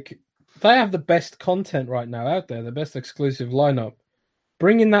Sony, like, they have the best content right now out there, the best exclusive lineup.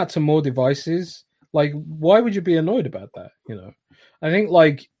 Bringing that to more devices, like, why would you be annoyed about that? You know, I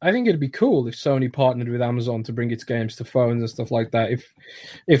think it'd be cool if Sony partnered with Amazon to bring its games to phones and stuff like that.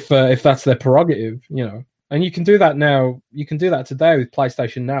 If that's their prerogative, you know, and you can do that now. You can do that today with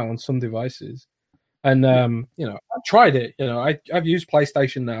PlayStation Now on some devices. And you know, I've tried it. You know, I've used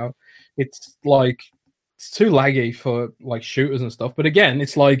PlayStation Now. It's like it's too laggy for like shooters and stuff. But again,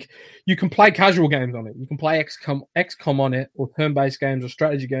 it's like you can play casual games on it. You can play XCOM on it, or turn-based games or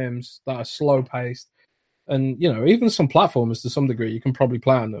strategy games that are slow paced. And you know, even some platformers to some degree, you can probably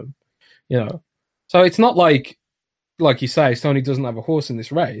play on them. You know, so it's not like you say, Sony doesn't have a horse in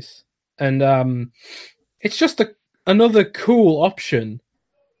this race, and it's just another cool option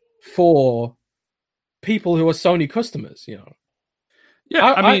for people who are Sony customers, you know.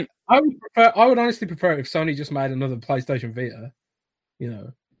 yeah, I mean, I would honestly prefer it if Sony just made another PlayStation Vita, you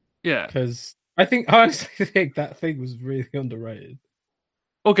know, yeah. because I honestly think that thing was really underrated.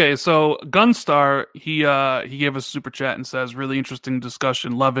 Okay, so Gunstar, he gave us a super chat and says, really interesting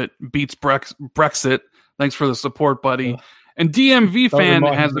discussion. Love it. Beats Brexit. Thanks for the support, buddy. Ugh, And DMV don't fan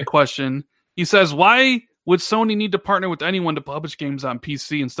remind has me. a question. He says, why would Sony need to partner with anyone to publish games on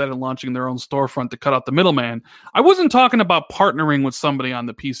PC instead of launching their own storefront to cut out the middleman? I wasn't talking about partnering with somebody on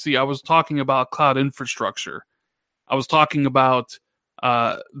the PC. I was talking about cloud infrastructure. I was talking about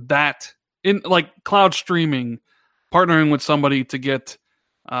that in like cloud streaming, partnering with somebody to get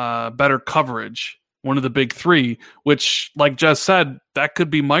better coverage. One of the big three, which, like Jess said, that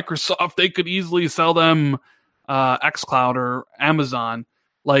could be Microsoft. They could easily sell them xCloud or Amazon.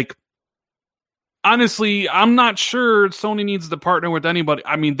 Like, honestly, I'm not sure Sony needs to partner with anybody.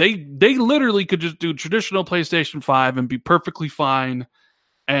 I mean, they literally could just do traditional PlayStation 5 and be perfectly fine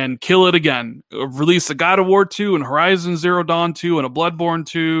and kill it again. Release a God of War 2 and Horizon Zero Dawn 2 and a Bloodborne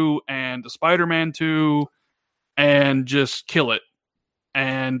 2 and a Spider-Man 2 and just kill it.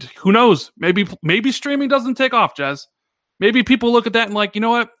 And who knows? Maybe streaming doesn't take off, Jazz. Maybe people look at that and like, you know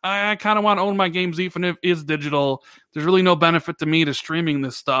what? I kind of want to own my games even if it's digital. There's really no benefit to me to streaming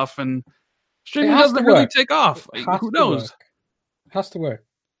this stuff, and It streaming has to doesn't really work. take off. It has Who to work. knows? It has to work.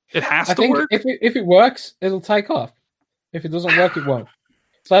 It has I to think work. if it works, it'll take off. If it doesn't work, it won't.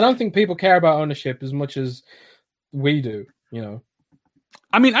 So I don't think people care about ownership as much as we do. You know.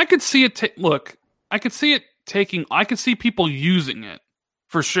 I mean, I could see it. Look, I could see it taking. I could see people using it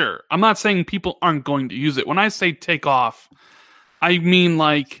for sure. I'm not saying people aren't going to use it. When I say take off, I mean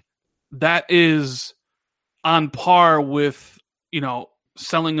like that is on par with, you know,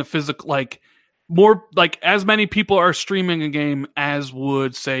 selling a physical, like more like as many people are streaming a game as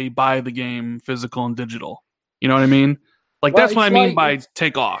would say buy the game physical and digital. You know what I mean? Like Well, that's what I it's mean like by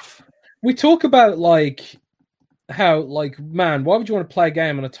take off. we talk about like how like man, why would you want to play a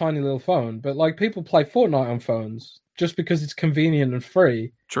game on a tiny little phone? But like people play Fortnite on phones just because it's convenient and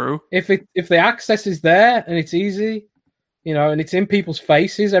free. True. If the access is there and it's easy, you know, and it's in people's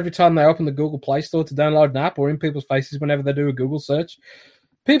faces every time they open the Google Play Store to download an app, or in people's faces whenever they do a Google search,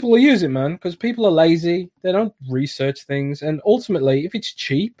 people will use it, man, because people are lazy. They don't research things, and ultimately, if it's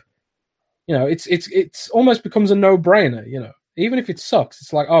cheap, you know, it's almost becomes a no-brainer. You know, even if it sucks,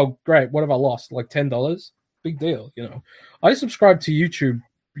 it's like, oh great, what have I lost? Like $10? Big deal, you know. I subscribe to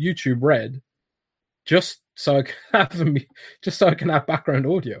YouTube Red just so I can have them, just so I can have background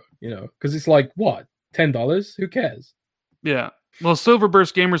audio, you know, because it's like what, $10? Who cares? Yeah. Well,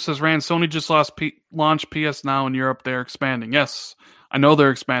 Silverburst Gamer says, Rand, Sony just launched PS Now in Europe. They're expanding. Yes, I know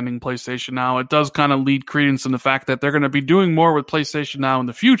they're expanding PlayStation Now. It does kind of lead credence in the fact that they're going to be doing more with PlayStation Now in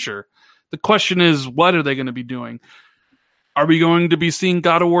the future. The question is, what are they going to be doing? Are we going to be seeing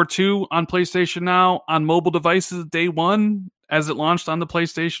God of War 2 on PlayStation Now on mobile devices day one as it launched on the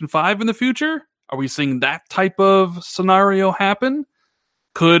PlayStation 5 in the future? Are we seeing that type of scenario happen?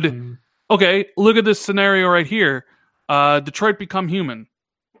 Okay, look at this scenario right here. Detroit Become Human.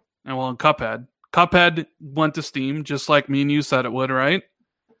 And well, Cuphead. Cuphead went to Steam, just like me and you said it would, right?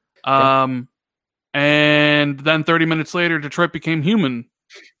 Yeah. And then 30 minutes later, Detroit Became Human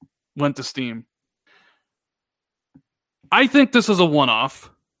went to Steam. I think this is a one-off,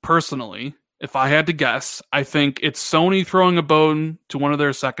 personally. If I had to guess, I think it's Sony throwing a bone to one of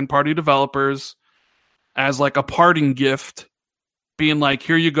their second-party developers as like a parting gift, being like,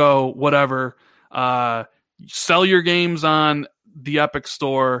 here you go, whatever. Sell your games on the Epic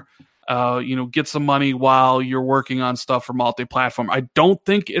Store, get some money while you're working on stuff for multi-platform. I don't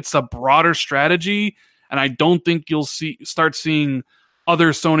think it's a broader strategy, and I don't think you'll start seeing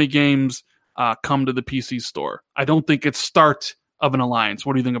other Sony games come to the PC store. I don't think it's start of an alliance.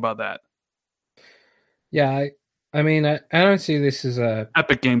 What do you think about that? Yeah, I don't see this as a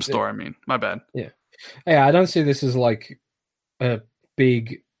Epic Game Store, I mean. My bad. Yeah. Yeah, I don't see this as like a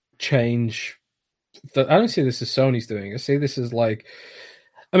big change. I don't see this as Sony's doing. I see this as like,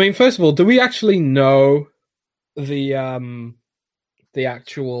 I mean, first of all, do we actually know the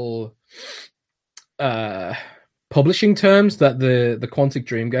actual publishing terms that the Quantic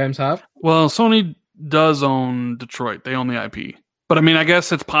Dream games have? Well, Sony does own Detroit. They own the IP. But I mean, I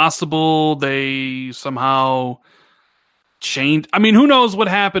guess it's possible they somehow changed. I mean, who knows what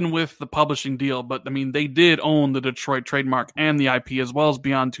happened with the publishing deal, but I mean, they did own the Detroit trademark and the IP as well as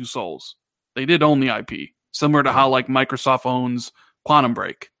Beyond Two Souls. They did own the IP, similar to how like Microsoft owns Quantum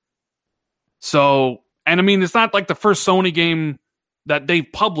Break. So, and I mean, it's not like the first Sony game that they've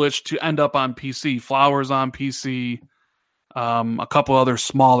published to end up on PC. Flowers on PC, a couple other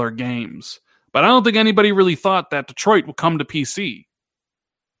smaller games. But I don't think anybody really thought that Detroit would come to PC.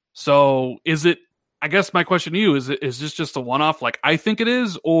 So is it, I guess my question to you is this just a one-off like I think it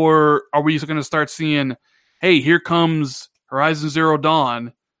is? Or are we going to start seeing, hey, here comes Horizon Zero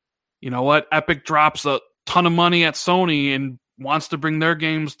Dawn. You know what? Epic drops a ton of money at Sony and wants to bring their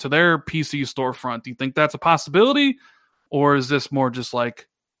games to their PC storefront. Do you think that's a possibility? Or is this more just like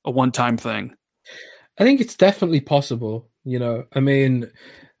a one-time thing? I think it's definitely possible. I mean,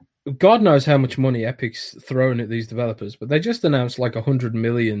 God knows how much money Epic's thrown at these developers, but they just announced like $100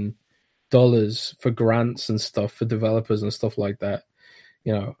 million for grants and stuff for developers and stuff like that.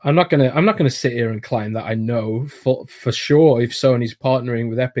 I'm not gonna sit here and claim that I know for sure if Sony's partnering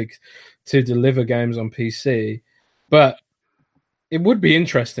with Epic to deliver games on PC, but it would be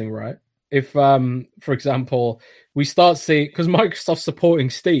interesting, right? If, for example, we start seeing, because Microsoft's supporting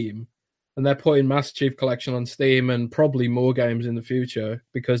Steam, and they're putting Master Chief Collection on Steam and probably more games in the future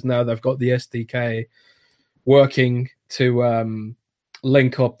because now they've got the SDK working to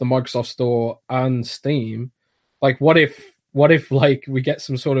link up the Microsoft Store and Steam. Like, what if like we get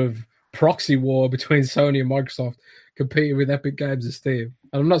some sort of proxy war between Sony and Microsoft competing with Epic Games and Steam?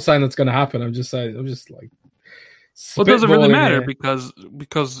 And I'm not saying that's going to happen. I'm just like. Well, it doesn't really matter because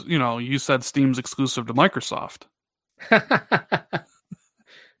you said Steam's exclusive to Microsoft.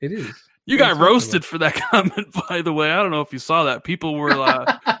 It is. You got roasted for that comment, by the way. I don't know if you saw that. People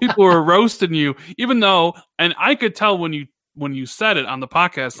were roasting you, even though, and I could tell when you said it on the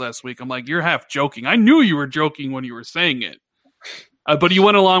podcast last week. I'm like, you're half joking. I knew you were joking when you were saying it, but you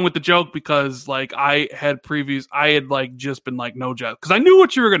went along with the joke because like I had like just been like no joke because I knew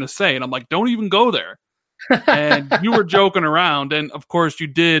what you were gonna say, and I'm like, don't even go there. And you were joking around, and of course you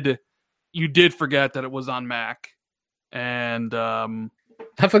did forget that it was on Mac, and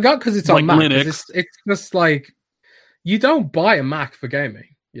I forgot because it's like on Mac. Linux. It's just like you don't buy a Mac for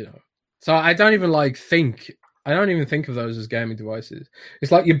gaming, So I don't even think of those as gaming devices.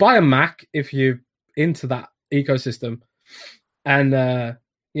 It's like you buy a Mac if you're into that ecosystem, and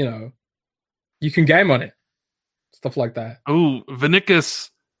you can game on it, stuff like that. Oh, Vinicus.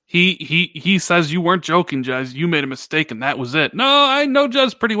 He says you weren't joking, Jez. You made a mistake, and that was it. No, I know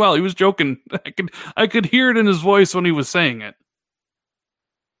Jez pretty well. He was joking. I could hear it in his voice when he was saying it.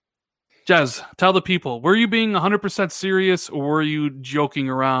 Jez, tell the people, were you being 100% serious, or were you joking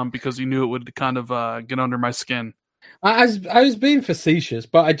around because you knew it would kind of get under my skin? I was being facetious,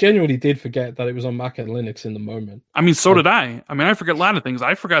 but I genuinely did forget that it was on Mac and Linux in the moment. I mean, so did I. I mean, I forget a lot of things.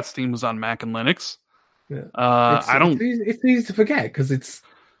 I forgot Steam was on Mac and Linux. Yeah. It's easy to forget because it's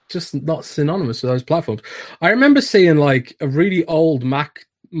just not synonymous with those platforms. I remember seeing like a really old Mac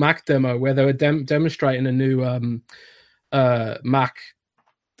demo where they were demonstrating a new Mac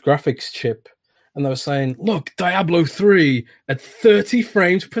graphics chip, and they were saying, "Look, Diablo 3 at 30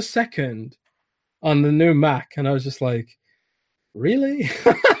 frames per second on the new Mac," and I was just like, "Really?"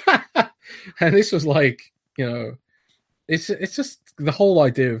 And this was like, it's just the whole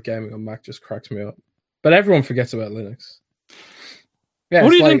idea of gaming on Mac just cracks me up. But everyone forgets about Linux. Yeah,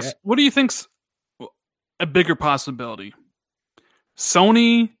 what do you think's a bigger possibility?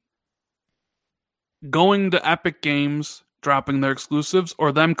 Sony going to Epic Games dropping their exclusives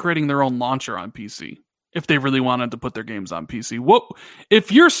or them creating their own launcher on PC if they really wanted to put their games on PC. What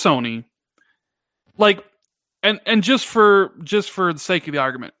if you're Sony, like, and just for the sake of the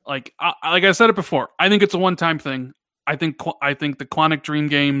argument, like I said it before, I think it's a one-time thing. I think the Quantic Dream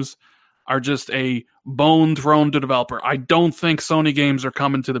games are just a bone thrown to developer. I don't think Sony games are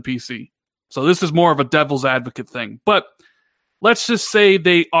coming to the PC. So this is more of a devil's advocate thing. But let's just say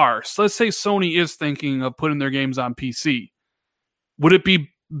they are. So let's say Sony is thinking of putting their games on PC. Would it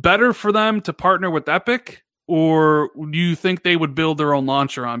be better for them to partner with Epic, or do you think they would build their own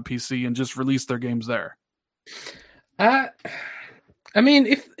launcher on PC and just release their games there? I mean,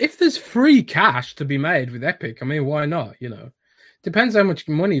 if there's free cash to be made with Epic, I mean, why not? You know, depends how much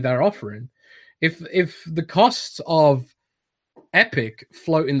money they're offering. If the costs of Epic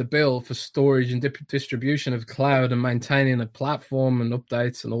floating the bill for storage and distribution of cloud and maintaining a platform and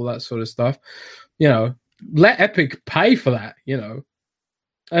updates and all that sort of stuff, you know, let Epic pay for that, you know.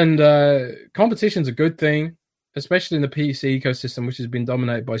 And competition's a good thing, especially in the PC ecosystem, which has been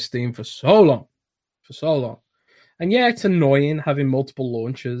dominated by Steam for so long. And yeah, it's annoying having multiple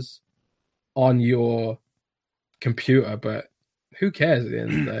launchers on your computer, but who cares at the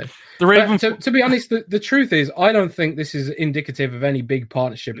end of the day? To be honest, the truth is, I don't think this is indicative of any big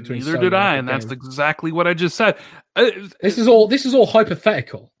partnership between. Neither did I, and that's exactly what I just said. This is all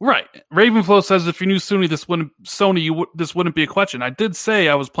hypothetical, right? Ravenflow says if you knew Sony, this wouldn't be a question. I did say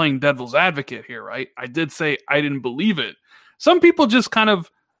I was playing devil's advocate here, right? I did say I didn't believe it. Some people just kind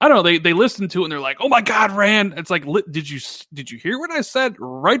of, I don't know, they listen to it and they're like, "Oh my God, Rand!" It's like, did you hear what I said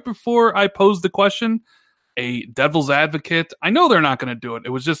right before I posed the question? A devil's advocate. I know they're not going to do it. It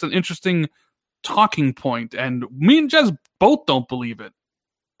was just an interesting talking point, and me and Jez both don't believe it.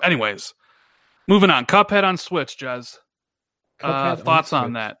 Anyways, moving on. Cuphead on Switch, Jez. Thoughts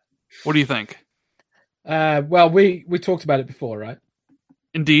on that? What do you think? Well, we talked about it before, right?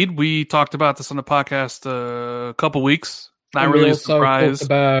 Indeed, we talked about this on the podcast a couple weeks. Not and really we a surprise. Talked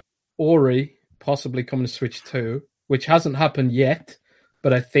about Ori possibly coming to Switch 2, which hasn't happened yet,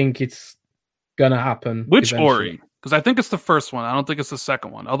 but I think it's gonna happen. Which eventually. Ori? Because I think it's the first one. I don't think it's the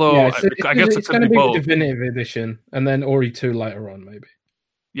second one. Although I guess it's going to be the definitive edition, and then Ori 2 later on, maybe.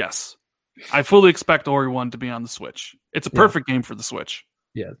 Yes, I fully expect Ori 1 to be on the Switch. It's a perfect game for the Switch.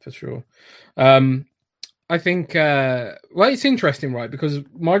 Yeah, for sure. I think it's interesting, right? Because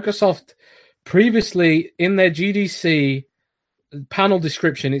Microsoft previously in their GDC panel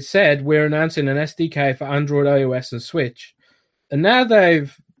description, it said we're announcing an SDK for Android, iOS, and Switch, and now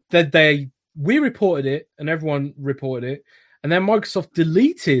we reported it, and everyone reported it, and then Microsoft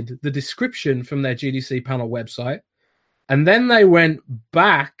deleted the description from their GDC panel website, and then they went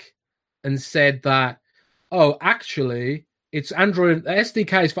back and said that, oh, actually, it's Android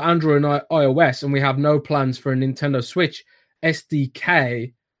SDKs for Android and iOS, and we have no plans for a Nintendo Switch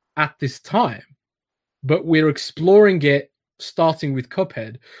SDK at this time, but we're exploring it, starting with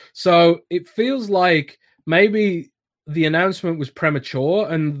Cuphead. So it feels like maybe the announcement was premature,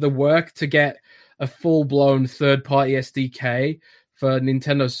 and the work to get a full-blown third-party SDK for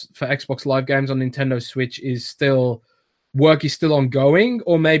Xbox Live games on Nintendo Switch is still ongoing,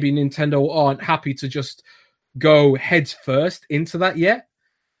 or maybe Nintendo aren't happy to just go heads first into that yet.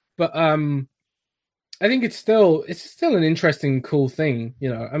 But I think it's still an interesting, cool thing. You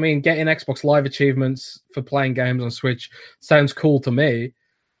know, I mean, getting Xbox Live achievements for playing games on Switch sounds cool to me.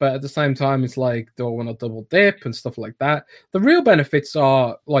 But at the same time, it's like, do I want to double dip and stuff like that? The real benefits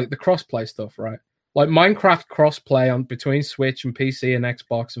are like the crossplay stuff, right? Like Minecraft crossplay on between Switch and PC and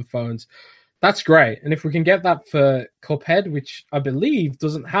Xbox and phones. That's great. And if we can get that for Cuphead, which I believe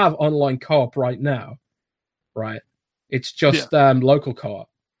doesn't have online co-op right now, right? It's just local co-op.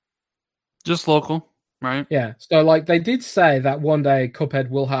 Just local, right? Yeah. So like they did say that one day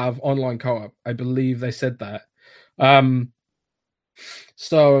Cuphead will have online co-op. I believe they said that.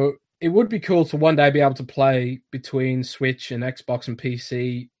 So it would be cool to one day be able to play between Switch and Xbox and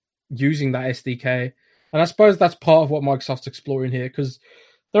PC using that SDK. And I suppose that's part of what Microsoft's exploring here, because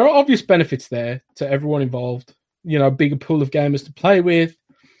there are obvious benefits there to everyone involved. You know, bigger pool of gamers to play with,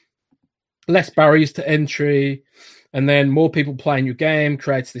 less barriers to entry, and then more people playing your game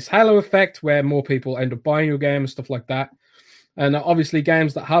creates this halo effect where more people end up buying your game and stuff like that. And obviously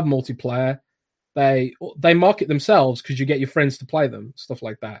games that have multiplayer, they market themselves because you get your friends to play them, stuff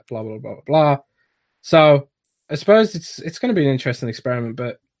like that, blah, blah, blah, blah. So I suppose it's going to be an interesting experiment,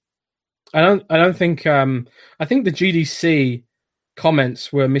 but I don't think I think the GDC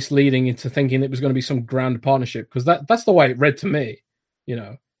comments were misleading into thinking it was going to be some grand partnership, because that's the way it read to me, you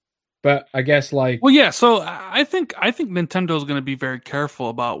know. But I guess Well, like yeah. So I think Nintendo's going to be very careful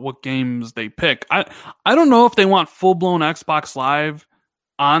about what games they pick. I don't know if they want full blown Xbox Live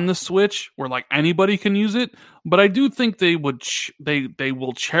on the Switch where like anybody can use it, but I do think they would they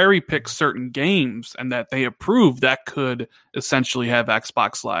will cherry pick certain games and that they approve that could essentially have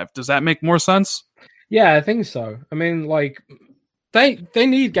Xbox Live. Does that make more sense? yeah, I think so. I mean, like they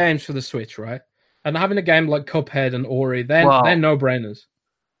need games for the Switch, right? And having a game like Cuphead and Ori, they're Well, no brainers.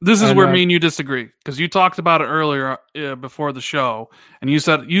 this is And where me and you disagree because you talked about it earlier before the show, and you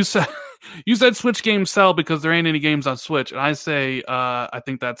said you said Switch games sell because there ain't any games on Switch, and I say I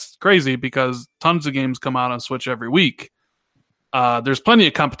think that's crazy because tons of games come out on Switch every week. There's plenty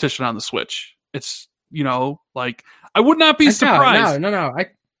of competition on the Switch. It's like I would not be no, surprised. no, no, no.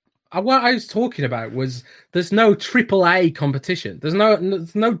 What I was talking about was there's no AAA competition. There's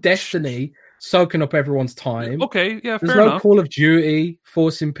no Destiny soaking up everyone's time. Okay, yeah, There's fair no enough. Call of Duty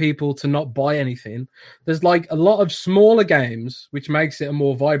forcing people to not buy anything. There's like a lot of smaller games, which makes it a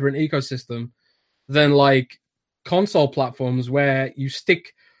more vibrant ecosystem than like console platforms where you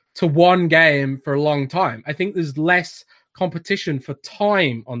stick to one game for a long time. I think there's less competition for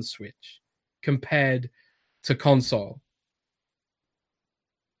time on Switch compared to console.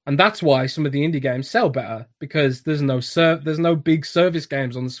 And that's why some of the indie games sell better because there's no big service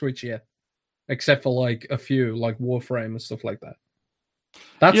games on the Switch yet, except for like a few like Warframe and stuff like that.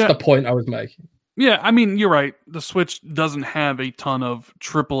 That's Yeah, the point I was making. yeah. I mean, you're right. The Switch doesn't have a ton of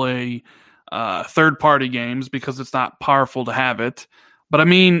AAA third-party games because it's not powerful to have it. But I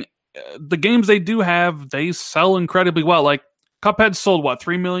mean, the games they do have, they sell incredibly well. Like Cuphead sold what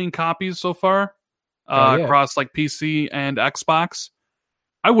 3 million copies so far Oh yeah, across like PC and Xbox.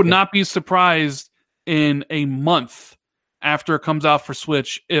 I would yeah, not be surprised in a month after it comes out for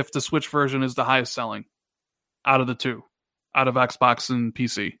Switch if the Switch version is the highest selling out of the two, out of Xbox and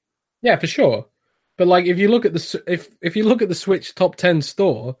PC. yeah, for sure. But like, if you look at if you look at the Switch top 10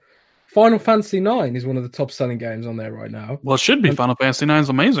 store, Final Fantasy 9 is one of the top selling games on there right now. Well, it should be. And Final Fantasy IX is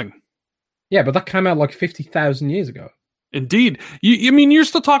amazing. yeah, but that came out like 50,000 years ago. Indeed. I mean, you're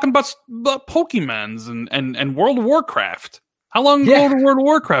still talking about Pokemons and World of Warcraft. How long ago Yeah, did World of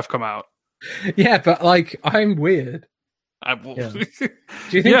Warcraft come out? yeah, but like, I'm weird. I, Yeah. Do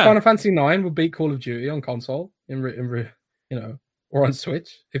you think yeah. Final Fantasy 9 would beat Call of Duty on console or on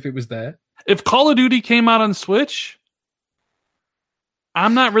Switch if it was there? If Call of Duty came out on Switch,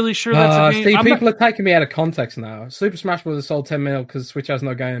 I'm not really sure that's a game. See, I'm not. people are taking me out of context now. Super Smash Bros. Sold 10 mil because Switch has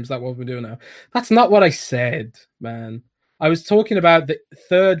no games. That's what we're doing now. That's not what I said, man. I was talking about the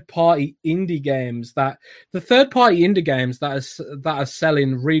third-party indie games that are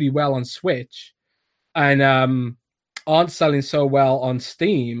selling really well on Switch and aren't selling so well on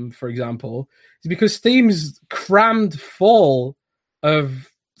Steam, for example, is because Steam's crammed full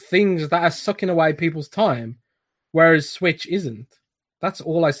of things that are sucking away people's time, whereas Switch isn't. That's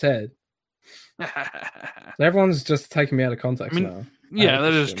all I said. So everyone's just taking me out of I context mean, now. I yeah, hate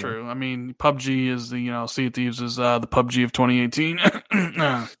that this is shit, man. true. I mean, PUBG is Sea of Thieves is the PUBG of 2018.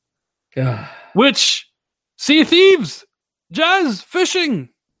 Which Sea of Thieves, jazz, fishing.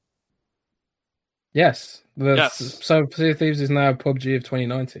 Yes. Yes. So Sea of Thieves is now PUBG of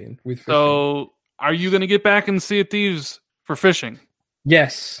 2019 with fishing. So, are you going to get back in Sea of Thieves for fishing?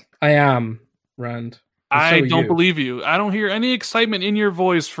 Yes, I am, Rand. And so I are don't you. believe you. I don't hear any excitement in your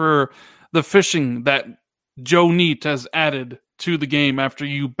voice for the fishing that Joe Neat has added to the game after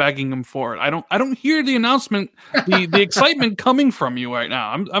you begging him for it. I don't hear the announcement, the excitement coming from you right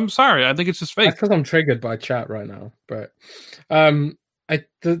now. I'm sorry. I think it's just That's fake. because I'm triggered by chat right now. But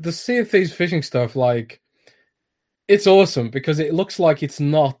the Sea of Thieves fishing stuff, like, it's awesome because it looks like it's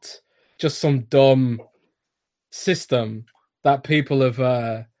not just some dumb system that people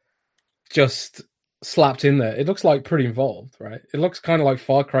have just slapped in there. It looks like pretty involved, right? It looks kind of like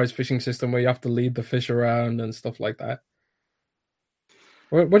Far Cry's fishing system where you have to lead the fish around and stuff like that.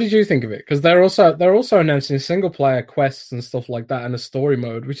 What did you think of it? Because they're also announcing single player quests and stuff like that and a story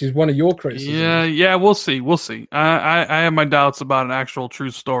mode, which is one of your Yeah, criticisms. yeah. We'll see. We'll see. I have my doubts about an actual true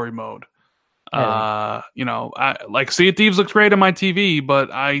story mode. All right. I like Sea of Thieves looks great on my TV, but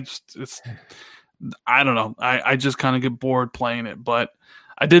I don't know. I just kind of get bored playing it, but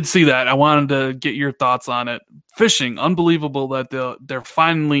I did see that. I wanted to get your thoughts on it. Fishing, unbelievable that they're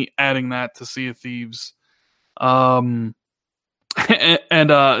finally adding that to Sea of Thieves. Um,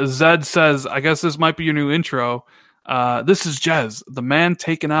 and Zed says, I guess this might be your new intro. This is Jez, the man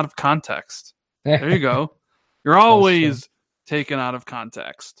taken out of context. There you go. You're That's true. always taken out of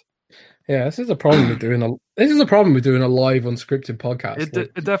context. Yeah, this is a problem with doing a live unscripted podcast.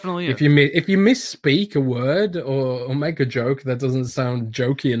 Like, It definitely if is. you misspeak a word or make a joke that doesn't sound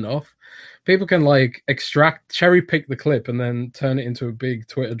jokey enough, people can like cherry pick the clip and then turn it into a big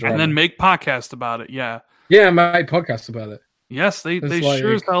Twitter drama, and then make podcasts about it. Yeah, make podcasts about it. yes, they It's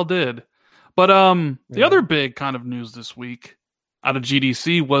sure as like, hell did. But the other big kind of news this week out of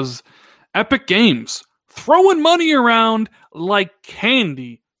GDC was Epic Games throwing money around like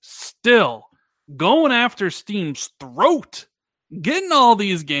candy, still going after Steam's throat, getting all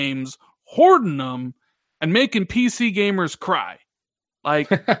these games, hoarding them, and making PC gamers cry.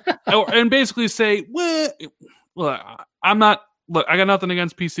 Like, and basically say, well, look, I got nothing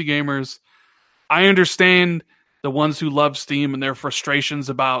against PC gamers. I understand the ones who love Steam and their frustrations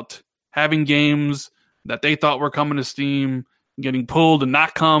about having games that they thought were coming to Steam getting pulled and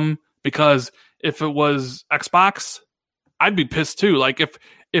not come, because if it was Xbox, I'd be pissed too. Like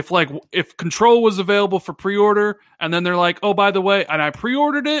if Control was available for pre-order and then they're like, oh, by the way, and I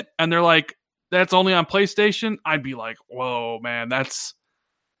pre-ordered it and they're like, that's only on PlayStation, I'd be like, whoa, man, that's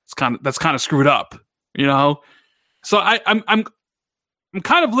kind of screwed up, you know? So I'm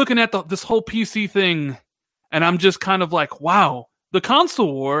kind of looking at this whole PC thing, and I'm just kind of like, wow, the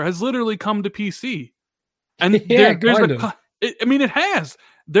console war has literally come to PC. And it has.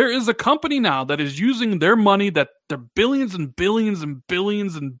 There is a company now that is using their money, that the billions and billions and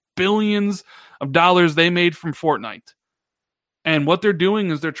billions and billions of dollars they made from Fortnite. And what they're doing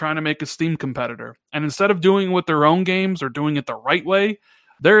is they're trying to make a Steam competitor. And instead of doing it with their own games or doing it the right way,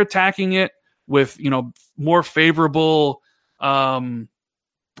 they're attacking it with, more favorable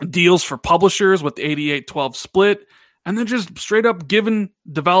deals for publishers with the 88-12 split. And then just straight up giving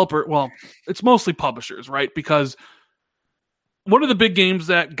it's mostly publishers, right? Because one of the big games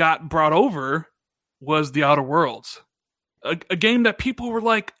that got brought over was The Outer Worlds, a game that people were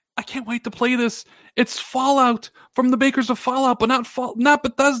like, I can't wait to play this. It's Fallout from the makers of Fallout, but not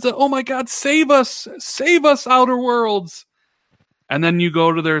Bethesda. Oh my God, save us, Outer Worlds. And then you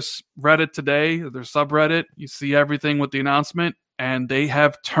go to their Reddit today, their subreddit, you see everything with the announcement, and they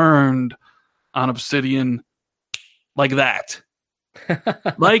have turned on Obsidian like that.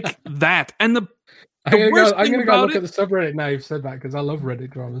 Like that. And I'm going to go look at the subreddit now you've said that, because I love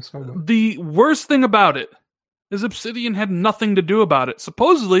Reddit drama so much. The worst thing about it is Obsidian had nothing to do about it.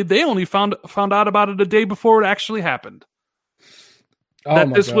 Supposedly, they only found out about it a day before it actually happened.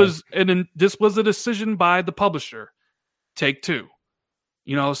 This was a decision by the publisher, Take-Two.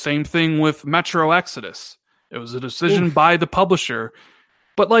 Same thing with Metro Exodus. It was a decision by the publisher.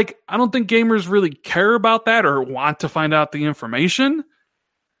 But I don't think gamers really care about that or want to find out the information.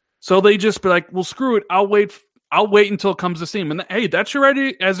 So they just be like, well, screw it. I'll wait until it comes to Steam. And hey, that's your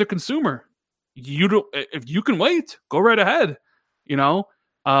right as a consumer. If you can wait, go right ahead.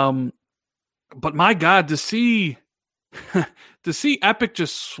 But my God, to see Epic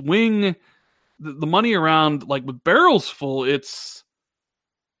just swing the money around with barrels full,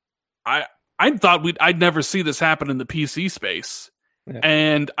 I thought I'd never see this happen in the PC space. Yeah.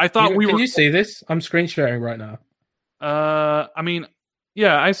 And I thought Can you see this? I'm screen sharing right now.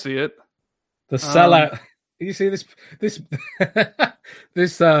 Yeah, I see it. The sellout. You see this this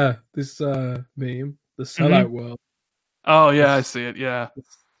meme, the sellout world. Oh yeah, I see it. Yeah,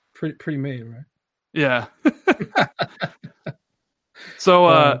 it's pretty mean, right? Yeah.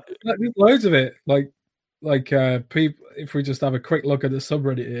 So there's loads of it. People. If we just have a quick look at the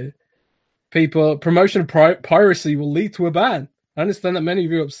subreddit here, people promotion piracy will lead to a ban. I understand that many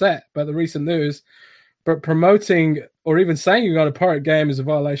of you are upset about the recent news, but promoting or even saying you got a pirate game is a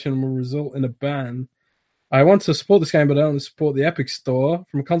violation and will result in a ban. I want to support this game, but I don't want to support the Epic Store.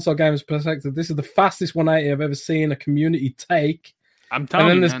 From a console gamer's perspective, this is the fastest 180 I've ever seen a community take. I'm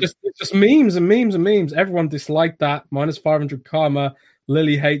telling you, there's just memes and memes and memes. Everyone disliked that. Minus 500 karma.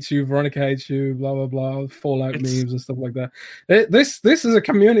 Lily hates you. Veronica hates you. Blah blah blah. Fallout memes and stuff like that. This is a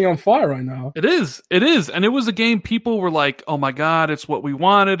community on fire right now. It is, and it was a game people were like, "Oh my God, it's what we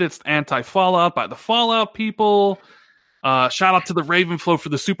wanted. It's anti-Fallout by the Fallout people." Shout out to the Ravenflow for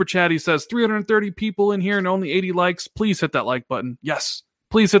the super chat. He says 330 people in here and only 80 likes. Please hit that like button. Yes,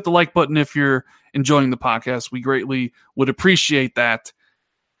 please hit the like button if you're enjoying the podcast. We greatly would appreciate that.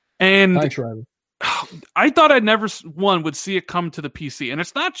 And thanks, Raven. I thought I'd never would see it come to the PC. And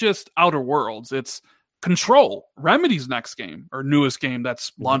it's not just Outer Worlds. It's Control, Remedy's next game or newest game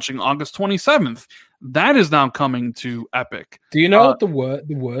that's launching August 27th. That is now coming to Epic. Do you know what the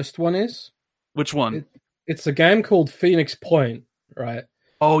worst one is? Which one? It's a game called Phoenix Point, right?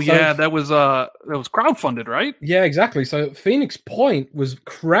 Oh, so yeah, that was crowdfunded, right? Yeah, exactly. So Phoenix Point was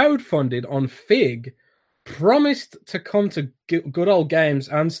crowdfunded on Fig, promised to come to Good Old Games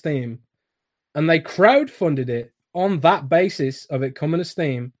and Steam, and they crowdfunded it on that basis of it coming to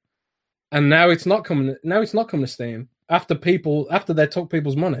Steam, and now it's not coming. Now it's not coming to Steam after they took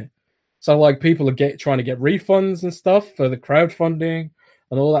people's money. So like people are trying to get refunds and stuff for the crowdfunding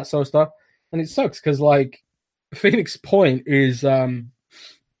and all that sort of stuff. And it sucks because like Phoenix Point is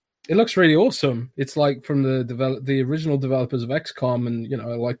it looks really awesome. It's like from the original developers of XCOM and I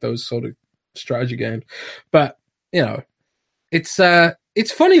like those sort of strategy games. But it's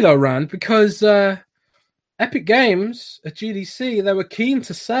funny though, Rand, because Epic Games at GDC, they were keen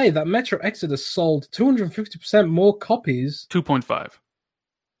to say that Metro Exodus sold 250% more copies. 2.5.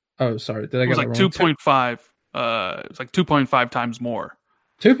 Oh, sorry. Did I get it was that like wrong? 2.5. It's like 2.5 times more.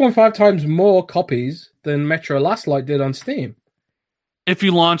 2.5 times more copies than Metro Last Light did on Steam. If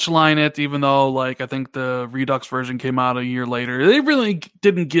you launch line it, even though like I think the Redux version came out a year later, they really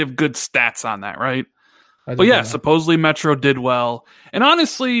didn't give good stats on that, right? But yeah, supposedly Metro did well. And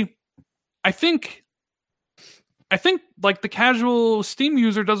honestly, I think like the casual Steam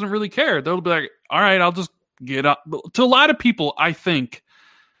user doesn't really care. They'll be like, all right, I'll just get up. To a lot of people, I think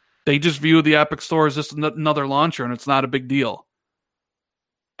they just view the Epic Store as just another launcher and it's not a big deal.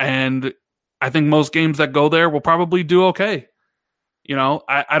 And I think most games that go there will probably do okay.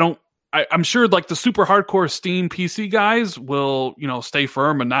 I'm sure like the super hardcore Steam PC guys will, stay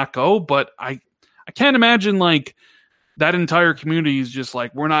firm and not go, but I can't imagine like that entire community is just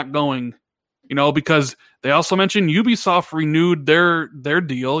like, we're not going, because they also mentioned Ubisoft renewed their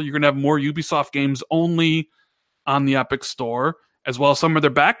deal. You're going to have more Ubisoft games only on the Epic Store, as well as some of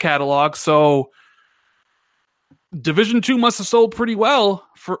their back catalog. So Division 2 must have sold pretty well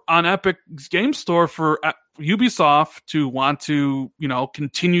on Epic's Game Store for Ubisoft to want to,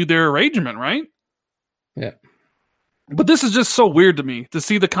 continue their arrangement, right? Yeah. But this is just so weird to me to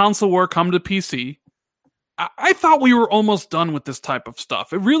see the console war come to PC. I thought we were almost done with this type of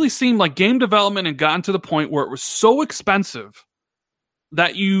stuff. It really seemed like game development had gotten to the point where it was so expensive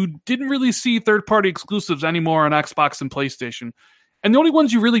that you didn't really see third-party exclusives anymore on Xbox and PlayStation. And the only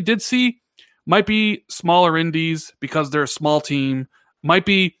ones you really did see might be smaller indies because they're a small team. Might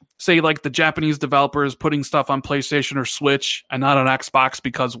be, say, like the Japanese developers putting stuff on PlayStation or Switch and not on Xbox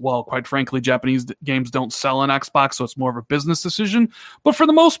because, well, quite frankly, Japanese games don't sell on Xbox, so it's more of a business decision. But for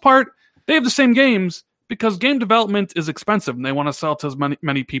the most part, they have the same games because game development is expensive and they want to sell to as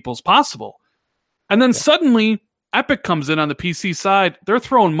many people as possible. And then suddenly, Epic comes in on the PC side. They're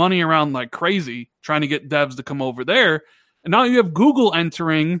throwing money around like crazy, trying to get devs to come over there. And now you have Google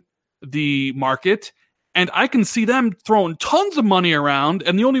entering the market, and I can see them throwing tons of money around,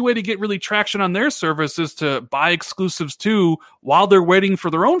 and the only way to get really traction on their service is to buy exclusives too while they're waiting for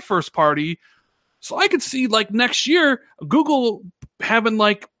their own first party. So I could see like next year, Google having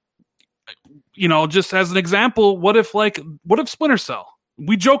like, just as an example, what if Splinter Cell?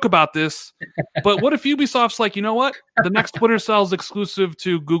 We joke about this, but what if Ubisoft's like, you know what? The next Splinter Cell is exclusive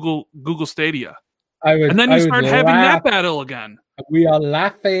to Google Stadia. And then you start having that battle again. We are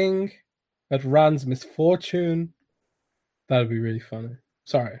laughing at Rand's misfortune. That would be really funny.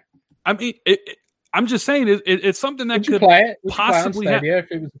 Sorry. I mean, I'm just saying it's something that could possibly happen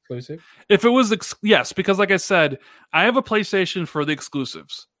if it was exclusive. If it was, yes, because like I said, I have a PlayStation for the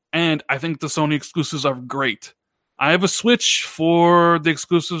exclusives, and I think the Sony exclusives are great. I have a Switch for the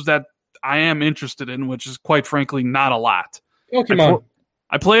exclusives that I am interested in, which is quite frankly not a lot. Pokemon.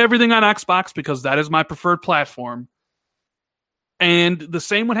 I play everything on Xbox because that is my preferred platform. And the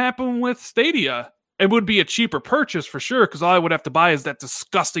same would happen with Stadia. It would be a cheaper purchase for sure because all I would have to buy is that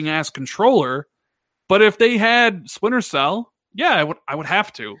disgusting ass controller. But if they had Splinter Cell, yeah, I would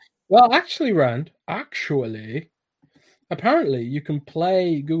have to. Well, actually, Rand, apparently you can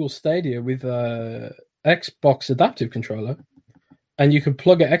play Google Stadia with a Xbox adaptive controller, and you can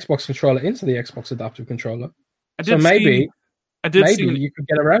plug an Xbox controller into the Xbox adaptive controller. So maybe you could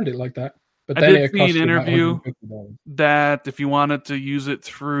get around it like that. But then it costs you an interview that if you wanted to use it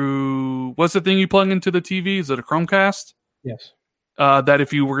through, what's the thing you plug into the TV? Is it a Chromecast? Yes. That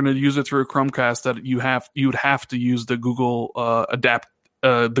if you were going to use it through a Chromecast, that you'd have to use the Google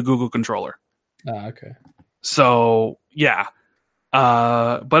the Google controller. Okay. So yeah,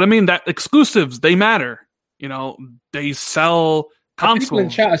 but I mean that exclusives, they matter. They sell consoles. People in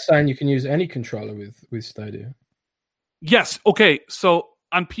chat are saying you can use any controller with Stadia. Yes. Okay. So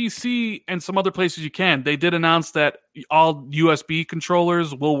on PC and some other places you can. They did announce that all USB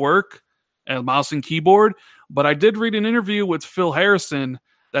controllers will work, and mouse and keyboard. But I did read an interview with Phil Harrison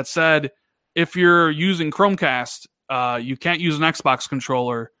that said if you're using Chromecast, you can't use an Xbox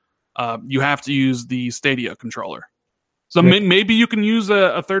controller. You have to use the Stadia controller. So maybe you can use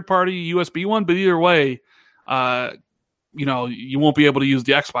a third-party USB one, but either way, you won't be able to use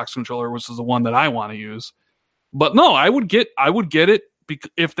the Xbox controller, which is the one that I want to use. But no, I would get it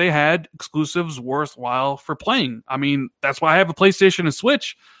if they had exclusives worthwhile for playing. I mean, that's why I have a PlayStation and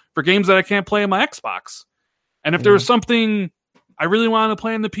Switch, for games that I can't play on my Xbox. And if there was something I really wanted to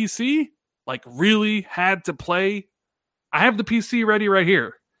play on the PC, like really had to play, I have the PC ready right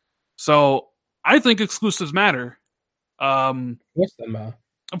here. So I think exclusives matter. What's that matter?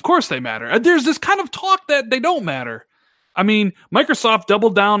 Of course they matter. There's this kind of talk that they don't matter. I mean, Microsoft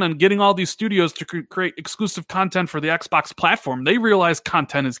doubled down on getting all these studios to create exclusive content for the Xbox platform. They realize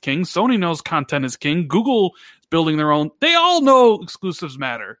content is king. Sony knows content is king. Google is building their own. They all know exclusives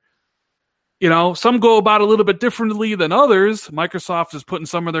matter. You know, some go about a little bit differently than others. Microsoft is putting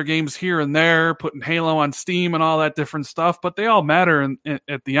some of their games here and there, putting Halo on Steam and all that different stuff, but they all matter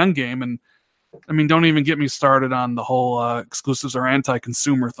at the end game. And I mean, don't even get me started on the whole exclusives are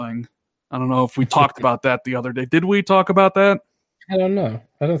anti-consumer thing. I don't know if we talked about that the other day. Did we talk about that? I don't know.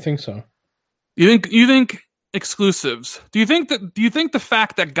 I don't think so. You think exclusives? Do you think the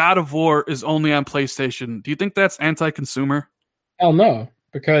fact that God of War is only on PlayStation, do you think that's anti-consumer? Hell no,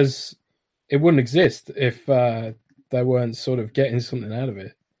 because it wouldn't exist if they weren't sort of getting something out of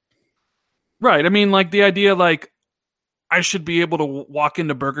it. Right. I mean, like the idea, like I should be able to walk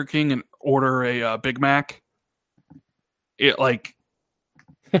into Burger King and order a Big Mac.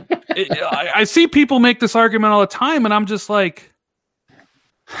 I see people make this argument all the time, and I'm just like,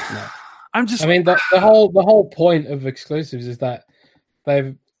 no. I mean, the whole point of exclusives is that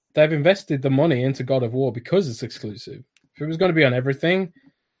they've invested the money into God of War because it's exclusive. If it was going to be on everything,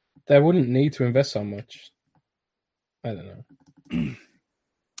 they wouldn't need to invest so much. I don't know.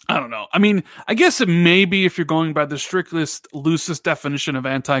 I don't know. I mean, I guess it may be if you're going by the strictest, loosest definition of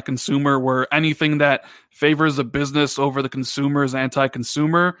anti-consumer, where anything that favors a business over the consumer is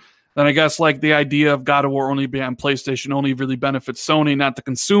anti-consumer, then I guess like the idea of God of War only being on PlayStation only really benefits Sony, not the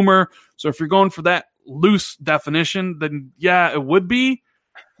consumer. So if you're going for that loose definition, then yeah, it would be.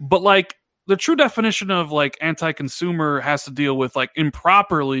 But like the true definition of like anti-consumer has to deal with like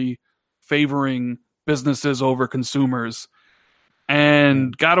improperly favoring businesses over consumers.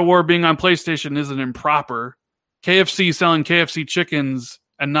 And God of War being on PlayStation isn't improper. KFC selling KFC chickens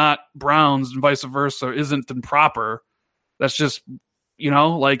and not Browns and vice versa isn't improper. That's just, you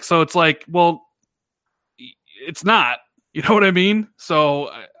know, like, so it's like, well, it's not, you know what I mean?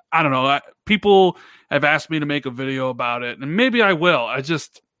 So I don't know. People have asked me to make a video about it, and maybe I will. I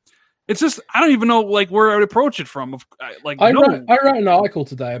don't even know like where I'd approach it from. Like, I wrote an article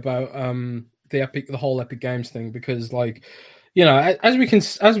today about the whole Epic Games thing, because like, you know,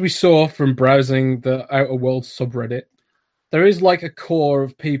 as we saw from browsing the Outer Worlds subreddit, there is like a core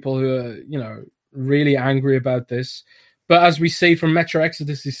of people who are, you know, really angry about this. But as we see from Metro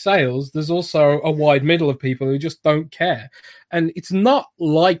Exodus' sales, there's also a wide middle of people who just don't care. And it's not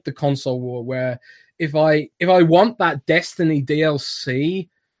like the console war where if I want that Destiny DLC,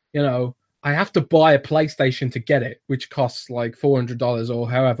 you know, I have to buy a PlayStation to get it, which costs like $400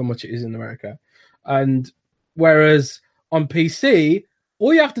 or however much it is in America. And whereas on PC,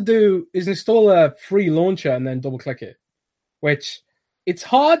 all you have to do is install a free launcher and then double click it, which it's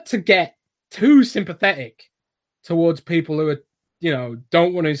hard to get too sympathetic towards people who are, you know,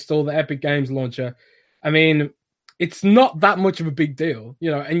 don't want to install the Epic Games launcher. I mean, it's not that much of a big deal,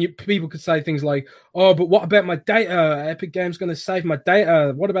 you know, and people could say things like, oh, but what about my data? Epic Games going to save my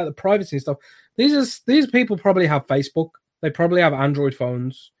data. What about the privacy and stuff? These people probably have Facebook. They probably have Android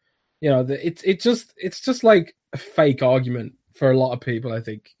phones. You know, it's just like a fake argument for a lot of people, I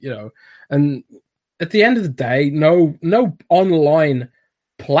think, you know. And at the end of the day, no online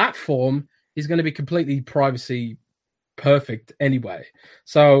platform is going to be completely privacy perfect anyway.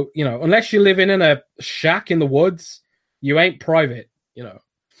 So, you know, unless you're living in a shack in the woods, you ain't private, you know.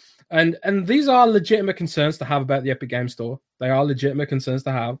 And these are legitimate concerns to have about the Epic Games Store. They are legitimate concerns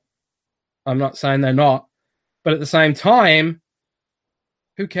to have. I'm not saying they're not. But at the same time,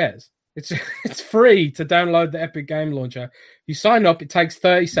 who cares? It's free to download the Epic Game Launcher. You sign up, it takes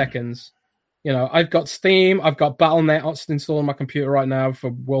 30 seconds. You know, I've got Steam, I've got Battle.net installed on my computer right now for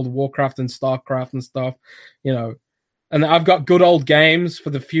World of Warcraft and StarCraft and stuff, you know. And I've got good old games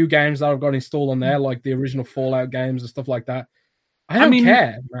for the few games that I've got installed on there, like the original Fallout games and stuff like that. I don't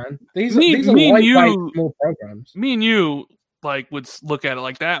care, man. These are lightweight, small programs. Me and you like would look at it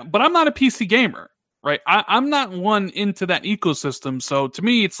like that, but I'm not a PC gamer. Right, I'm not one into that ecosystem, so to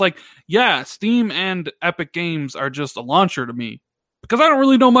me, it's like, yeah, Steam and Epic Games are just a launcher to me because I don't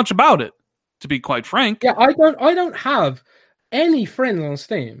really know much about it, to be quite frank. Yeah, I don't have any friends on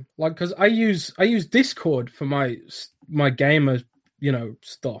Steam, like, because I use Discord for my gamer, you know,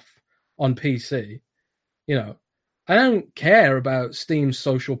 stuff on PC. You know, I don't care about Steam's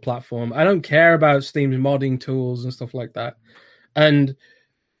social platform. I don't care about Steam's modding tools and stuff like that, and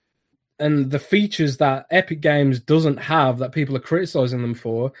and the features that Epic Games doesn't have that people are criticizing them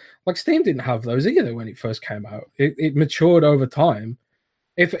for, like Steam didn't have those either when it first came out. It matured over time.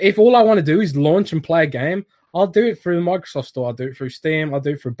 If all I want to do is launch and play a game, I'll do it through the Microsoft Store. I'll do it through Steam. I'll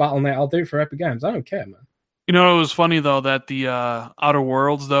do it through Battle.net. I'll do it for Epic Games. I don't care, man. You know, it was funny though that the Outer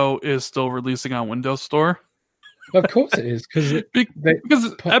Worlds though is still releasing on Windows Store. Of course it is because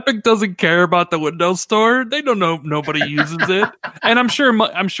Because Epic doesn't care about the Windows Store. They don't know, nobody uses it, and I'm sure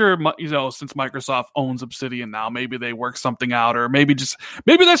you know, since Microsoft owns Obsidian now, maybe they work something out, or maybe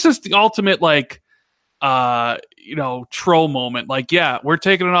that's just the ultimate like you know, troll moment. Like, yeah, we're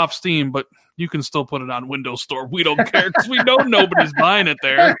taking it off Steam, but you can still put it on Windows Store. We don't care because we know nobody's buying it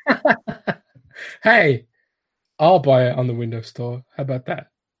there. Hey, I'll buy it on the Windows Store. How about that?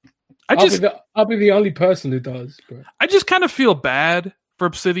 I'll be the only person who does. But. I just kind of feel bad for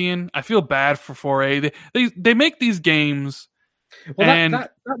Obsidian. I feel bad for 4A. They make these games. Well,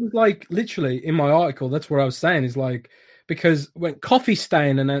 that was like literally in my article. That's what I was saying is like, because when Coffee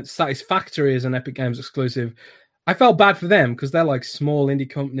Stain announced Satisfactory as an Epic Games exclusive, I felt bad for them because they're like small indie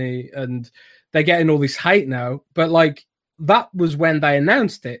company and they're getting all this hate now. But like that was when they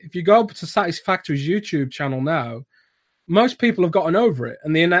announced it. If you go up to Satisfactory's YouTube channel now, most people have gotten over it.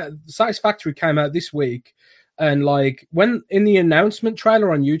 And the Satisfactory came out this week, and like when in the announcement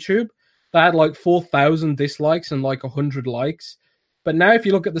trailer on YouTube, they had like 4,000 dislikes and like 100 likes. But now if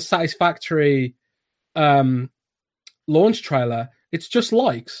you look at the Satisfactory launch trailer, it's just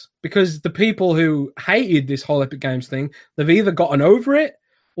likes, because the people who hated this whole Epic Games thing, they've either gotten over it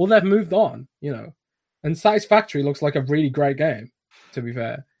or they've moved on, you know. And Satisfactory looks like a really great game, to be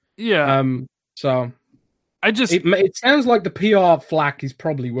fair. Yeah. So it sounds like the PR flack is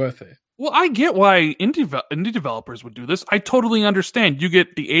probably worth it. Well, I get why indie developers would do this. I totally understand. You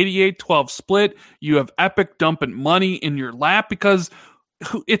get the 88-12 split. You have Epic dumping money in your lap because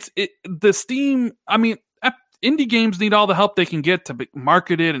the Steam. I mean, indie games need all the help they can get to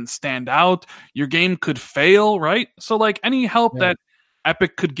market it and stand out. Your game could fail, right? So, like any help that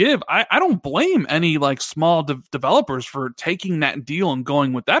Epic could give, I don't blame any like small developers for taking that deal and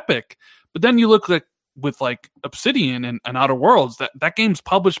going with Epic. But then you look like with like Obsidian and Outer Worlds, that game's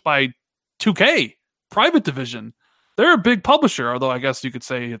published by 2K, private division. They're a big publisher, although I guess you could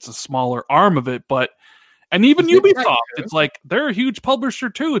say it's a smaller arm of it. But and even Ubisoft, it's like they're a huge publisher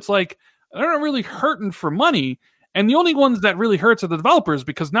too. It's like they're not really hurting for money, and the only ones that really hurts are the developers,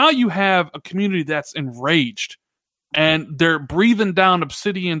 because now you have a community that's enraged and they're breathing down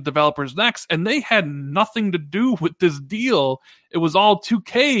Obsidian developers' necks, and they had nothing to do with this deal. It was all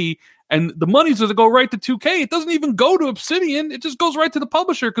 2K. And the money's going to go right to 2K. It doesn't even go to Obsidian. It just goes right to the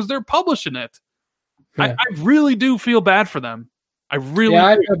publisher because they're publishing it. Yeah. I really do feel bad for them. I feel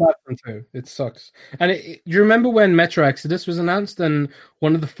bad for them too. It sucks. And you remember when Metro Exodus was announced and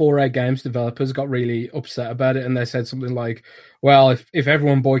one of the 4A Games developers got really upset about it, and they said something like, well, if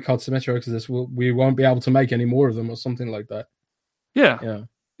everyone boycotts the Metro Exodus, we won't be able to make any more of them, or something like that. Yeah.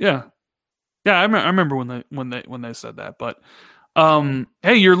 I remember when they said that, but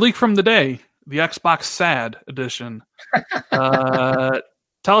hey, your leak from the day, the Xbox SAD edition. Tell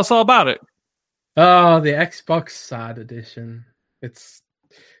us all about it. Oh, the Xbox SAD edition. It's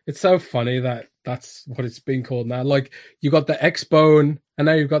so funny that that's what it's been called now. Like you got the Xbone, and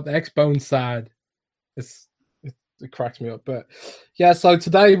now you've got the Xbone SAD. It cracks me up. But yeah, so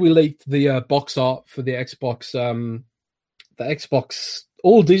today we leaked the box art for the Xbox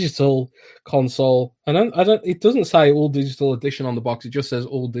all digital console, and it doesn't say all digital edition on the box. It just says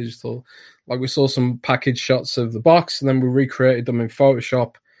all digital. Like we saw some package shots of the box, and then we recreated them in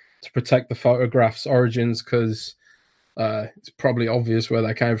Photoshop to protect the photograph's origins, because it's probably obvious where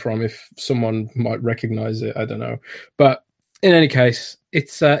they came from if someone might recognize it. I don't know, but in any case,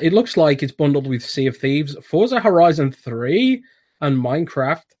 it looks like it's bundled with Sea of Thieves, Forza Horizon 3, and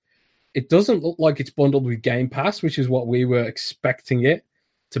Minecraft. It doesn't look like it's bundled with Game Pass, which is what we were expecting it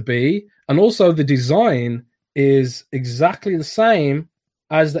to be. And also the design is exactly the same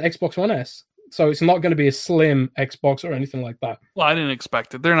as the Xbox One S. So it's not going to be a slim Xbox or anything like that. Well, I didn't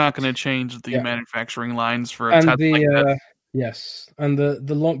expect it. They're not going to change the manufacturing lines for a and test like that. Yes. And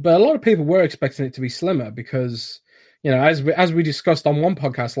but a lot of people were expecting it to be slimmer because, you know, as we discussed on one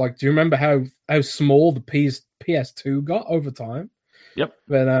podcast, like, do you remember how small the PS2 got over time? Yep.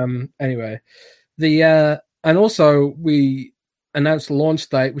 But anyway, and also we announced the launch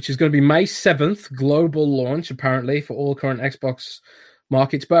date, which is going to be May 7th, global launch apparently for all current Xbox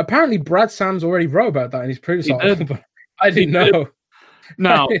markets. But apparently Brad Sams already wrote about that in his previous article, but I didn't know.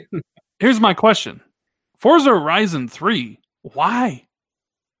 Now, here's my question: Forza Horizon 3, why?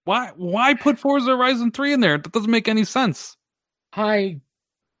 Why put Forza Horizon 3 in there? That doesn't make any sense. I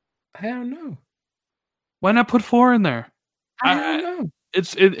I don't know. Why not put 4 in there? I don't know.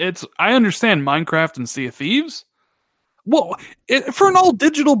 It's. I understand Minecraft and Sea of Thieves. Well, for an all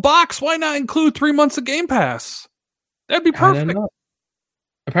digital box, why not include 3 months of Game Pass? That'd be I don't perfect. know.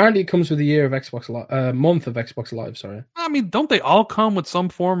 Apparently, it comes with a year of Xbox Live, month of Xbox Live. Sorry. I mean, don't they all come with some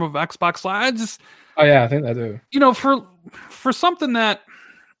form of Xbox Live? I just, Oh yeah, I think they do. for something that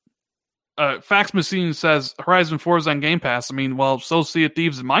Fax Machine says Horizon 4 is on Game Pass. I mean, well, so Sea of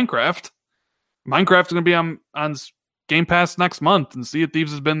Thieves and Minecraft. Minecraft's going to be on Game Pass next month, and Sea of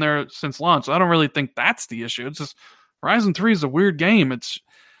Thieves has been there since launch. So I don't really think that's the issue. It's just Horizon 3 is a weird game. It's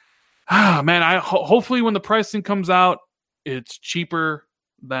man, hopefully when the pricing comes out, it's cheaper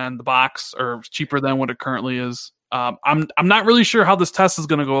than the box or cheaper than what it currently is. I'm not really sure how this test is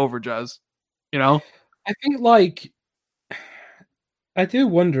going to go over, Jez. You know, I think like I do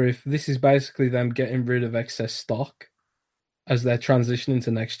wonder if this is basically them getting rid of excess stock as they're transitioning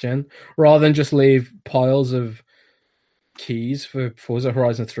to next gen, rather than just leave piles of keys for Forza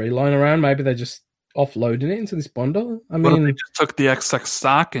Horizon 3 lying around. Maybe they're just offloading it into this bundle. I what if they mean, just took the XX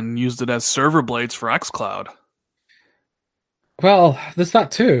stock and used it as server blades for xCloud? well, there's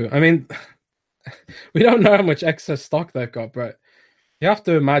that too. I mean, we don't know how much excess stock they've got, but you have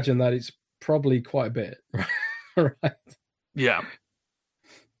to imagine that it's probably quite a bit, right? Yeah,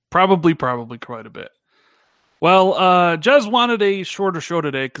 probably quite a bit. Well, Jez wanted a shorter show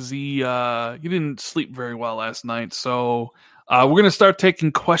today because he didn't sleep very well last night. So we're gonna start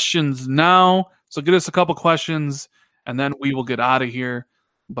taking questions now. So get us a couple questions, and then we will get out of here.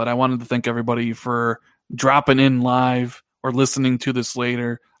 But I wanted to thank everybody for dropping in live or listening to this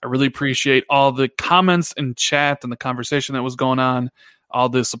later. I really appreciate all the comments and chat and the conversation that was going on. All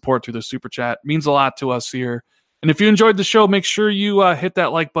the support through the super chat it means a lot to us here. And if you enjoyed the show, make sure you hit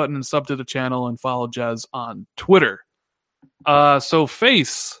that like button and sub to the channel and follow Jez on Twitter. So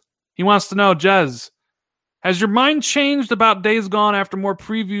Face, he wants to know, Jez, has your mind changed about Days Gone after more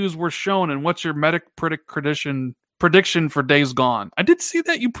previews were shown? And what's your prediction for Days Gone? I did see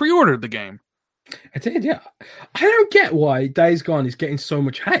that you pre-ordered the game. I did, yeah. I don't get why Days Gone is getting so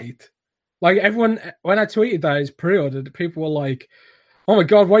much hate. Like everyone, when I tweeted that it's pre-ordered, people were like, "Oh my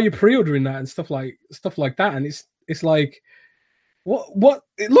god, why are you pre-ordering that?" and stuff like that. And it's like, what?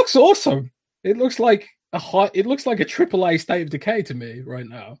 It looks awesome. It looks like it looks like a AAA State of Decay to me right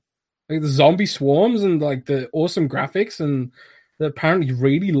now. Like the zombie swarms and like the awesome graphics and the apparently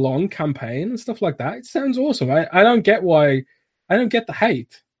really long campaign and stuff like that. It sounds awesome. I don't get why. I don't get the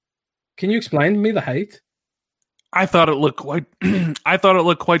hate. Can you explain to me the hate? I thought it looked quite I thought it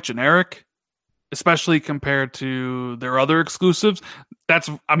looked quite generic, especially compared to their other exclusives.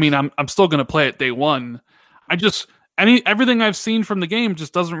 I'm still going to play it day one. I just everything I've seen from the game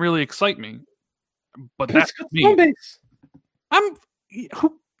just doesn't really excite me. But that's me. Zombies.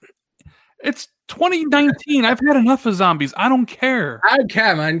 It's 2019. I've had enough of zombies. I don't care. I don't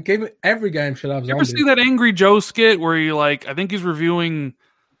care, man. Every game should have zombies. You ever see that Angry Joe skit where I think he's reviewing,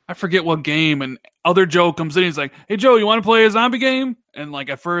 I forget what game, and other Joe comes in. He's like, "Hey Joe, you want to play a zombie game?" And like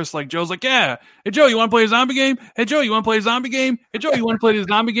at first, like Joe's like, "Yeah." "Hey Joe, you want to play a zombie game?" "Hey Joe, you want to play a zombie game?" "Hey Joe, you want to play the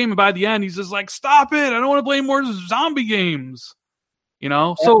zombie game?" And by the end, he's just like, "Stop it! I don't want to play more zombie games."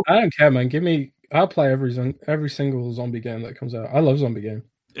 So I don't care, man. I'll play every single zombie game that comes out. I love zombie game.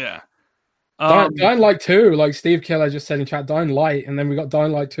 Yeah. Dying Light 2, like Steve Keller just said in chat, Dying Light, and then we got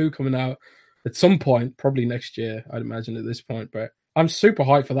Dying Light 2 coming out at some point, probably next year, I'd imagine at this point. But I'm super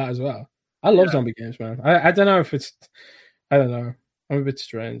hyped for that as well. I love zombie games, man. I don't know if it's, I don't know. I'm a bit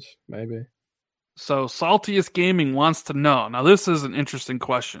strange, maybe. So Saltiest Gaming wants to know. Now this is an interesting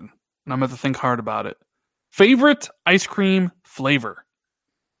question, and I'm going to think hard about it. Favorite ice cream flavor?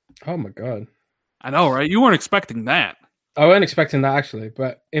 Oh my god. I know, right? You weren't expecting that. I weren't expecting that actually,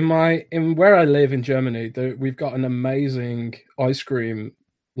 but in where I live in Germany, we've got an amazing ice cream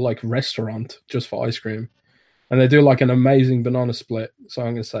like restaurant just for ice cream, and they do like an amazing banana split. So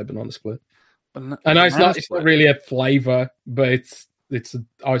I'm going to say banana split. I know it's not really a flavor, but it's an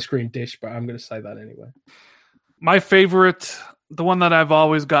ice cream dish. But I'm going to say that anyway. My favorite, the one that I've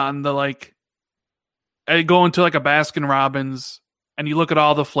always gotten, I go into like a Baskin Robbins, and you look at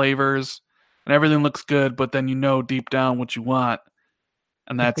all the flavors. And everything looks good, but then deep down what you want,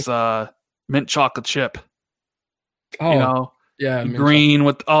 and that's mint chocolate chip. Oh, yeah, green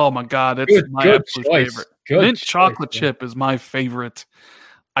with. Oh my god, that's my absolute favorite. Mint chocolate chip is my favorite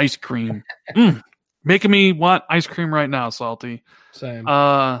ice cream. Making me want ice cream right now, Salty. Same.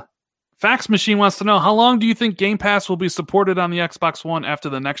 Fax Machine wants to know, how long do you think Game Pass will be supported on the Xbox One after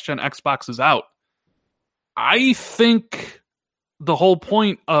the next gen Xbox is out? I think the whole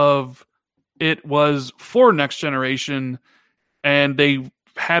point of it was for next generation, and they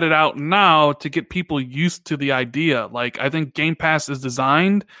had it out now to get people used to the idea. Like, I think Game Pass is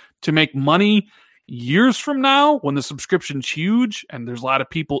designed to make money years from now when the subscription's huge and there's a lot of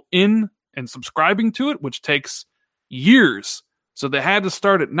people in and subscribing to it, which takes years. So they had to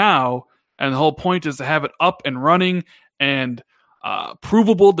start it now, and the whole point is to have it up and running and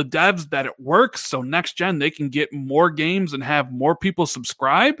provable to devs that it works, so next gen they can get more games and have more people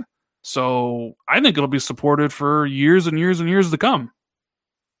subscribe. So I think it'll be supported for years and years and years to come.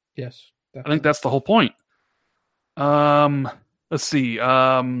 Yes, definitely. I think that's the whole point. Let's see.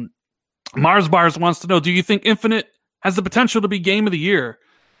 Mars Bars wants to know, do you think Infinite has the potential to be game of the year?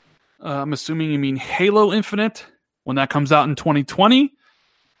 I'm assuming you mean Halo Infinite when that comes out in 2020.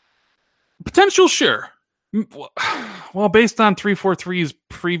 Potential, sure. Well, based on 343's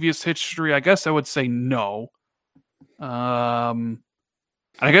previous history, I guess I would say no.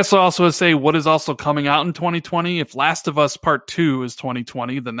 I guess I'll also say what is also coming out in 2020. If Last of Us Part 2 is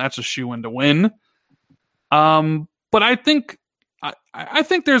 2020, then that's a shoo-in to win. But I think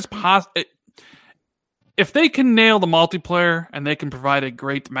there's if they can nail the multiplayer and they can provide a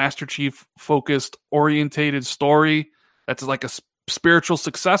great Master Chief focused, orientated story that's like a spiritual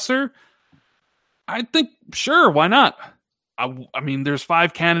successor, I think, sure, why not? I mean, there's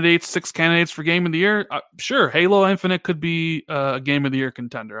 6 candidates for Game of the Year. Sure, Halo Infinite could be a Game of the Year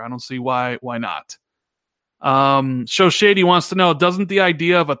contender. I don't see why not. Show Shady wants to know, doesn't the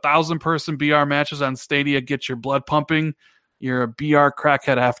idea of 1,000-person BR matches on Stadia get your blood pumping? You're a BR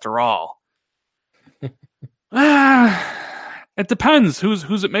crackhead after all. It depends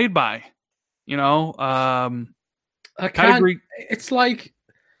who's it made by. You know, I can't agree. It's like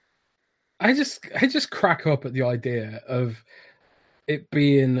I just crack up at the idea of it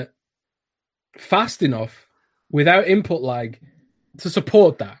being fast enough without input lag to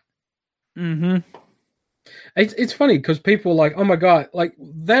support that. Mm-hmm. It's funny because people are like, oh my god, like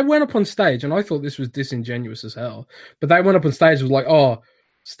they went up on stage, and I thought this was disingenuous as hell, but they went up on stage and was like, oh,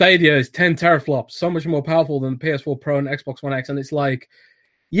 Stadia is 10 teraflops, so much more powerful than the PS4 Pro and Xbox One X, and it's like,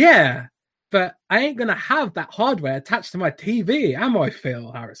 yeah, but I ain't gonna have that hardware attached to my TV, am I,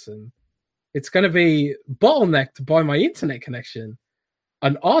 Phil Harrison? It's gonna be bottlenecked by my internet connection,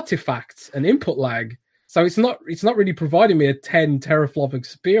 and artifacts and input lag. So it's not really providing me a 10 teraflop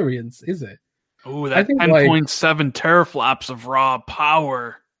experience, is it? Oh, that 10.7 teraflops of raw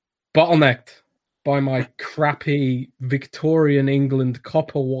power. Bottlenecked by my crappy Victorian England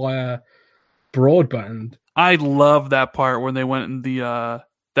copper wire broadband. I love that part when they went in the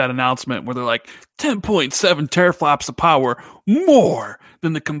that announcement where they're like 10.7 teraflops of power, more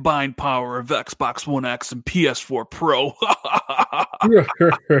than the combined power of Xbox One X and PS4 Pro.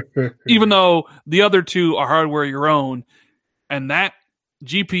 Even though the other two are hardware your own, and that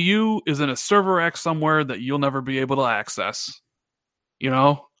GPU is in a server X somewhere that you'll never be able to access. You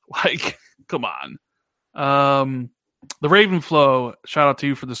know? Like, come on. The Ravenflow, shout out to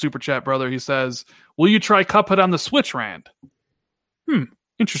you for the super chat, brother. He says, will you try Cuphead on the Switch, Rand?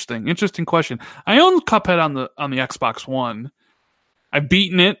 Interesting question. I own Cuphead on the Xbox One. I've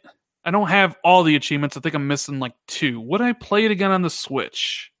beaten it. I don't have all the achievements. I think I'm missing like 2. Would I play it again on the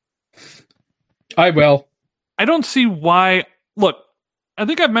Switch? I will. I don't see why. Look, I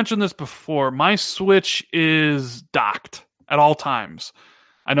think I've mentioned this before. My Switch is docked at all times.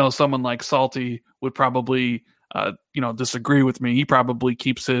 I know someone like Salty would probably, disagree with me. He probably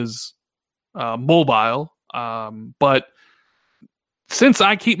keeps his mobile, but since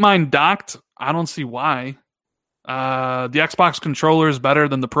I keep mine docked, I don't see why. The Xbox controller is better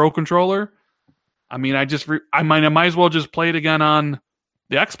than the Pro controller. I mean, I might as well just play it again on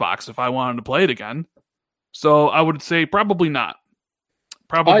the Xbox if I wanted to play it again. So I would say probably not.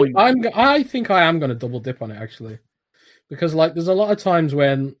 I think I am going to double dip on it actually, because like there's a lot of times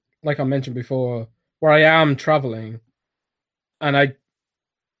when, like I mentioned before, where I am traveling, and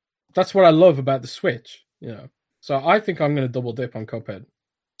that's what I love about the Switch, you know. So I think I'm going to double dip on Cuphead.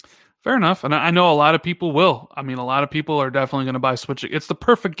 Fair enough, and I know a lot of people will. I mean, a lot of people are definitely going to buy Switch. It's the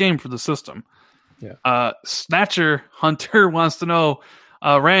perfect game for the system. Yeah. Snatcher Hunter wants to know,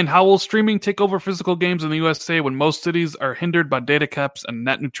 Rand, how will streaming take over physical games in the USA when most cities are hindered by data caps and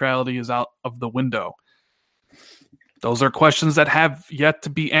net neutrality is out of the window? Those are questions that have yet to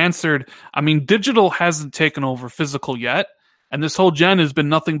be answered. I mean, digital hasn't taken over physical yet, and this whole gen has been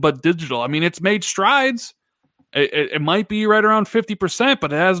nothing but digital. I mean, it's made strides. It might be right around 50%,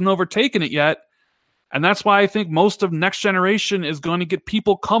 but it hasn't overtaken it yet. And that's why I think most of next generation is going to get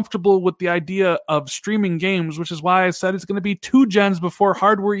people comfortable with the idea of streaming games, which is why I said it's going to be 2 gens before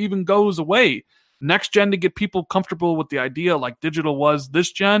hardware even goes away. Next gen to get people comfortable with the idea like digital was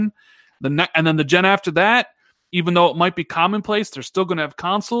this gen, and then the gen after that, even though it might be commonplace, they're still going to have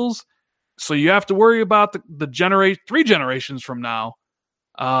consoles. So you have to worry about the 3 generations from now.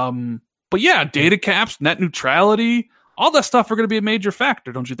 But yeah, data caps, net neutrality, all that stuff are going to be a major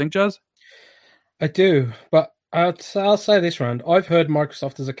factor, don't you think, Jez? I do, but I'll say this round. I've heard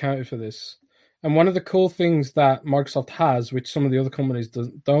Microsoft has accounted for this. And one of the cool things that Microsoft has, which some of the other companies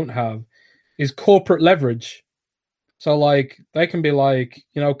don't have, is corporate leverage. So, like, they can be like,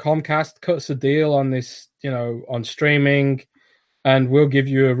 Comcast cuts a deal on this, on streaming, and we'll give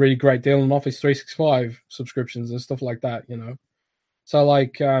you a really great deal on Office 365 subscriptions and stuff like that, So,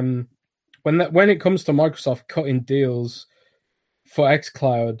 like, when it comes to Microsoft cutting deals for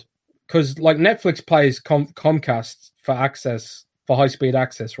xCloud, because like Netflix pays Comcast for access, for high-speed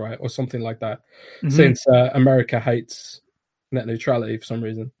access, right, or something like that, since America hates net neutrality for some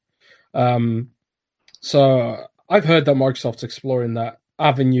reason. So I've heard that Microsoft's exploring that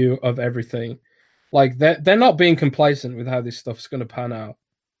avenue of everything. Like they're not being complacent with how this stuff's going to pan out.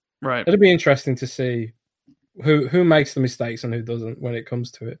 Right. It'll be interesting to see who makes the mistakes and who doesn't when it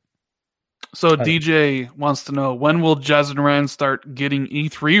comes to it. So DJ wants to know, when will Jez and Rand start getting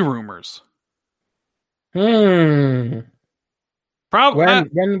E3 rumors? When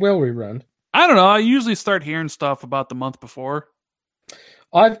will we, Rand? I don't know. I usually start hearing stuff about the month before.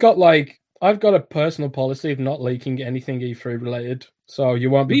 I've got a personal policy of not leaking anything E3 related, so you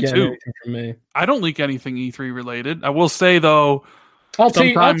won't be getting anything from me. I don't leak anything E3 related. I will say though, I'll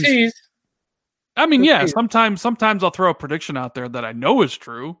tease. I mean, yeah, sometimes I'll throw a prediction out there that I know is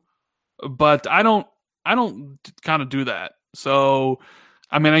true, but I don't kind of do that. So,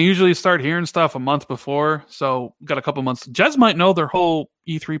 I mean, I usually start hearing stuff a month before, so got a couple months. Jez might know their whole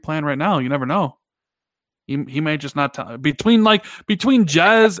E3 plan right now. You never know. He may just not tell. Between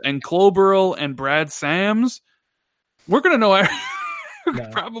Jez and Kloberl and Brad Sams, we're gonna know.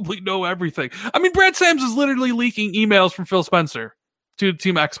 Probably know everything. I mean, Brad Sams is literally leaking emails from Phil Spencer to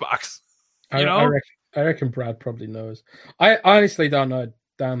Team Xbox. I reckon Brad probably knows. I honestly don't know a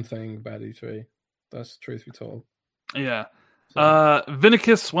damn thing about E3. That's the truth be told. Yeah. So.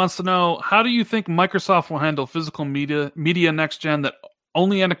 Vinicus wants to know, how do you think Microsoft will handle physical media next gen that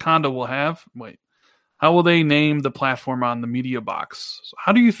only Anaconda will have? Wait. How will they name the platform on the media box? So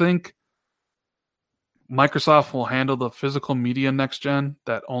how do you think Microsoft will handle the physical media next gen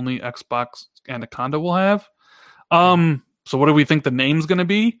that only Xbox Anaconda will have? So what do we think the name's going to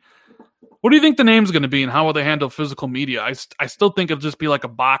be? What do you think the name's going to be, and how will they handle physical media? I still think it'll just be like a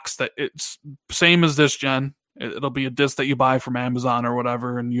box that it's same as this gen. It'll be a disc that you buy from Amazon or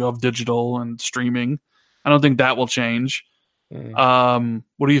whatever, and you have digital and streaming. I don't think that will change. What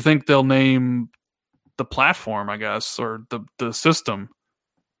do you think they'll name the platform, I guess, or the system?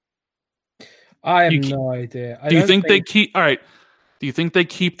 I have no idea. Do you think they keep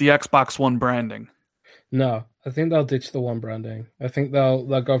the Xbox One branding? No, I think they'll ditch the One branding. I think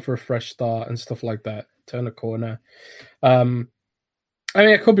they'll go for a fresh start and stuff like that. Turn a corner. I mean,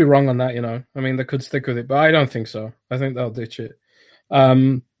 I could be wrong on that, I mean, they could stick with it, but I don't think so. I think they'll ditch it.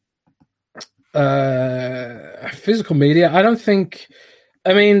 Physical media, I don't think.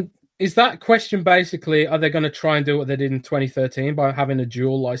 I mean, is that question basically, are they going to try and do what they did in 2013 by having a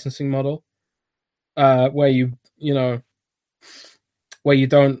dual licensing model? Where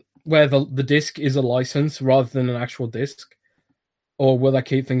the disc is a license rather than an actual disc, or will they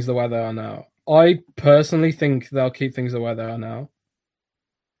keep things the way they are now? I personally think they'll keep things the way they are now,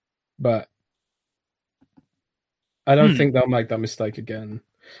 but I don't think they'll make that mistake again.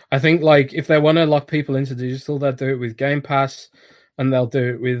 I think like if they want to lock people into digital, they'll do it with Game Pass, and they'll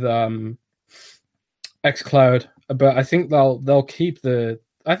do it with xCloud. But I think they'll keep the.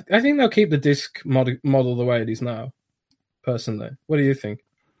 I think they'll keep the disc model the way it is now, personally. What do you think?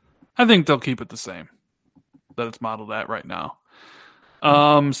 I think they'll keep it the same that it's modeled at right now.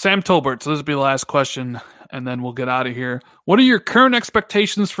 Sam Tolbert, so this will be the last question, and then we'll get out of here. What are your current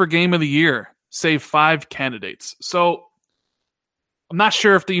expectations for Game of the Year? Say 5 candidates. So I'm not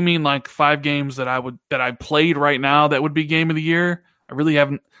sure if you mean like 5 games that I played right now that would be Game of the Year. I really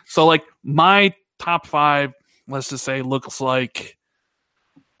haven't. So like my top 5, let's just say, looks like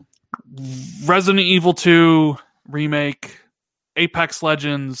Resident Evil 2 remake, Apex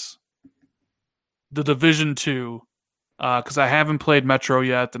Legends, The Division 2, because I haven't played Metro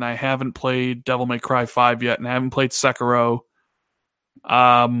yet, and I haven't played Devil May Cry 5 yet, and I haven't played Sekiro.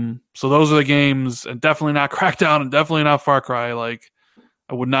 So those are the games, and definitely not Crackdown, and definitely not Far Cry. Like,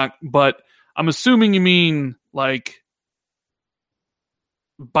 I would not, but I'm assuming you mean like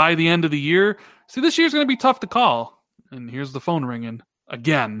by the end of the year. See, this year's going to be tough to call, and here's the phone ringing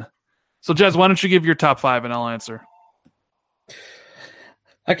again. So, Jez, why don't you give your top 5 and I'll answer.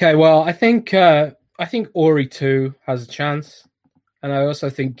 Okay, well, I think I think Ori 2 has a chance. And I also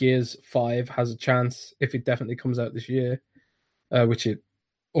think Gears 5 has a chance if it definitely comes out this year, which it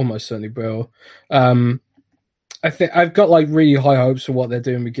almost certainly will. I think I've got like really high hopes for what they're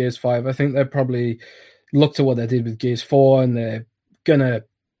doing with Gears 5. I think they probably looked at what they did with Gears 4 and they're gonna,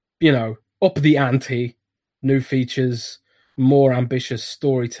 up the ante, new features, more ambitious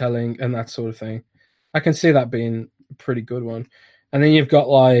storytelling and that sort of thing. I can see that being a pretty good one. And then you've got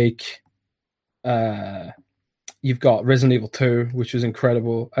you've got Resident Evil 2, which was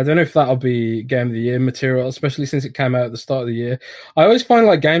incredible. I don't know if that'll be Game of the Year material, especially since it came out at the start of the year. I always find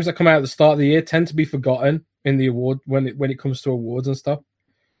like games that come out at the start of the year tend to be forgotten in the award when it comes to awards and stuff.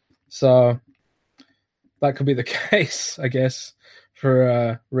 So that could be the case, I guess,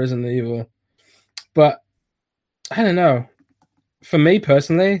 for Resident Evil. But I don't know. For me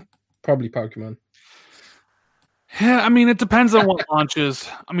personally, probably Pokemon. Yeah, I mean, it depends on what launches.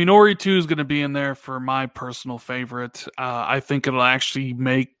 I mean, Ori 2 is going to be in there for my personal favorite. I think it'll actually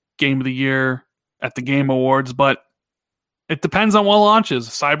make Game of the Year at the Game Awards, but it depends on what launches.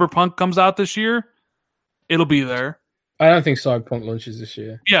 Cyberpunk comes out this year, it'll be there. I don't think Cyberpunk launches this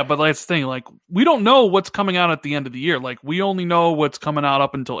year. Yeah, but that's the thing. Like, we don't know what's coming out at the end of the year. Like, we only know what's coming out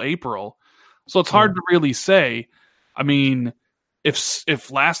up until April, so it's hard to really say. I mean,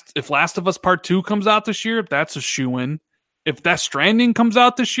 if Last of Us Part 2 comes out this year, that's a shoo-in. If Death Stranding comes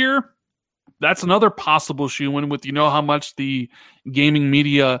out this year, that's another possible shoo-in. With how much the gaming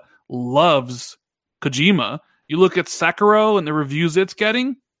media loves Kojima. You look at Sekiro and the reviews it's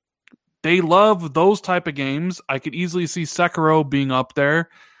getting. They love those type of games. I could easily see Sekiro being up there.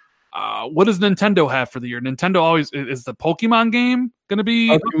 What does Nintendo have for the year? Nintendo always is the Pokemon game going to be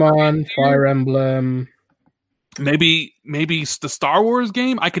Pokemon, Fire Emblem. Maybe the Star Wars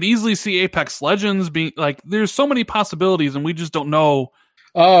game. I could easily see Apex Legends being like. There's so many possibilities, and we just don't know.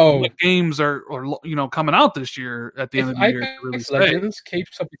 What games are coming out this year at the end of the year? Apex Legends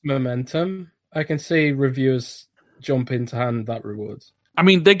keeps up its momentum, I can see reviewers jump into hand that rewards. I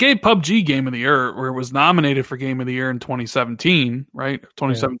mean, they gave PUBG Game of the Year, where it was nominated for Game of the Year in 2017, right?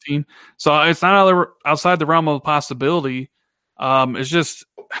 2017. Yeah. So it's not outside the realm of possibility. It's just,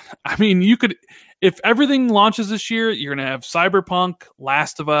 I mean, you could, if everything launches this year, you're going to have Cyberpunk,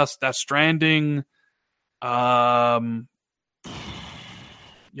 Last of Us, Death Stranding. Yeah,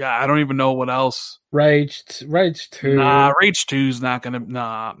 I don't even know what else. Rage 2. Nah, Rage 2's not going to,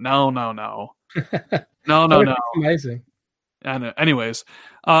 no. No. Amazing. I know. Anyways,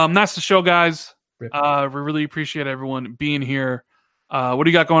 that's the show, guys. We really appreciate everyone being here. What do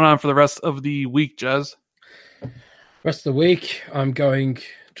you got going on for the rest of the week, Jez? Rest of the week, I'm going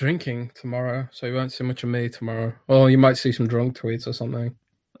drinking tomorrow, so you won't see much of me tomorrow. Or you might see some drunk tweets or something.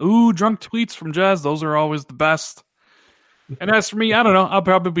 Ooh, drunk tweets from Jez. Those are always the best. And as for me, I don't know. I'll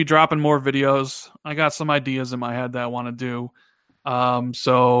probably be dropping more videos. I got some ideas in my head that I want to do.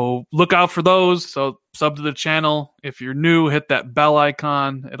 So look out for those. So sub to the channel. If you're new, hit that bell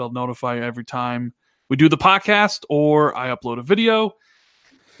icon. It'll notify you every time we do the podcast or I upload a video.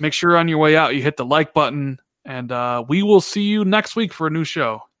 Make sure on your way out, you hit the like button, and we will see you next week for a new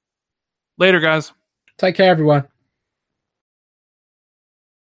show. Later, guys. Take care, everyone.